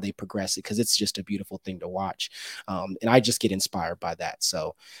 how they progress it, because it's just a beautiful thing to watch. And I just get inspired by that.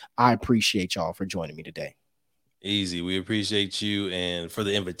 So I appreciate y'all for joining me today. Easy. We appreciate you and for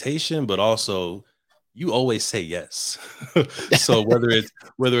the invitation, but also you always say yes. So whether it's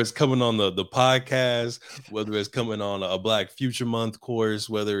coming on the podcast, whether it's coming on a Black Future Month course,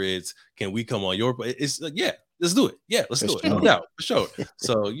 whether it's can we come on your, it's like, yeah, let's do it. Yeah, let's do it. No doubt, for sure.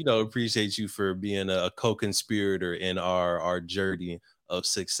 So, appreciate you for being a co-conspirator in our journey of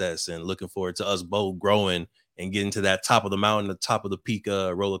success, and looking forward to us both growing and getting to that top of the mountain, the top of the peak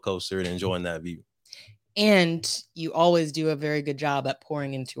roller coaster, and enjoying that view. And you always do a very good job at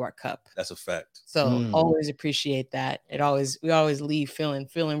pouring into our cup. That's a fact. So always appreciate that. We always leave feeling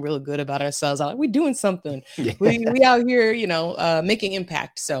really good about ourselves. Like, we're doing something. We out here, making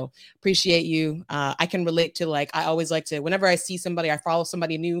impact. So appreciate you. I can relate to, like, I always like to, whenever I see somebody, I follow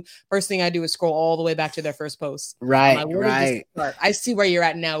somebody new, first thing I do is scroll all the way back to their first post. Right. Like, where does this start? I see where you're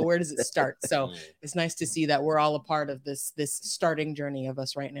at now. Where does it start? So it's nice to see that we're all a part of this starting journey of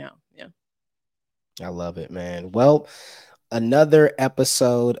us right now. Yeah. I love it, man. Well, another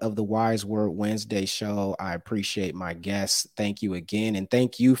episode of the Wise Word Wednesday show. I appreciate my guests. Thank you again. And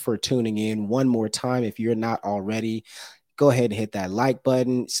thank you for tuning in one more time. If you're not already, go ahead and hit that like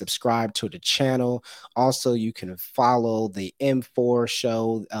button, subscribe to the channel. Also, you can follow the M4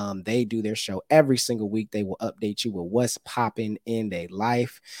 show. They do their show every single week. They will update you with what's popping in their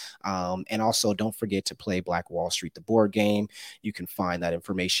life. And also, don't forget to play Black Wall Street, the board game. You can find that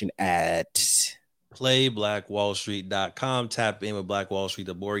information at playblackwallstreet.com. Tap in with Black Wall Street,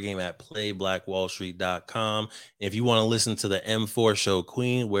 the board game, at playblackwallstreet.com. If you want to listen to the M4 show,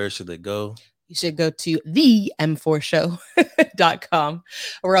 Queen, where should they go? You should go to the m4show.com.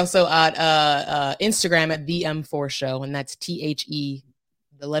 We're also at Instagram at the M4 show, and that's THE,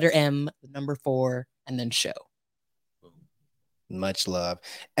 the letter M, the number 4, and then show. Much love.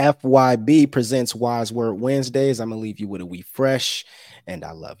 FYB presents Wise Word Wednesdays. I'm gonna leave you with a We Fresh, and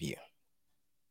I love you.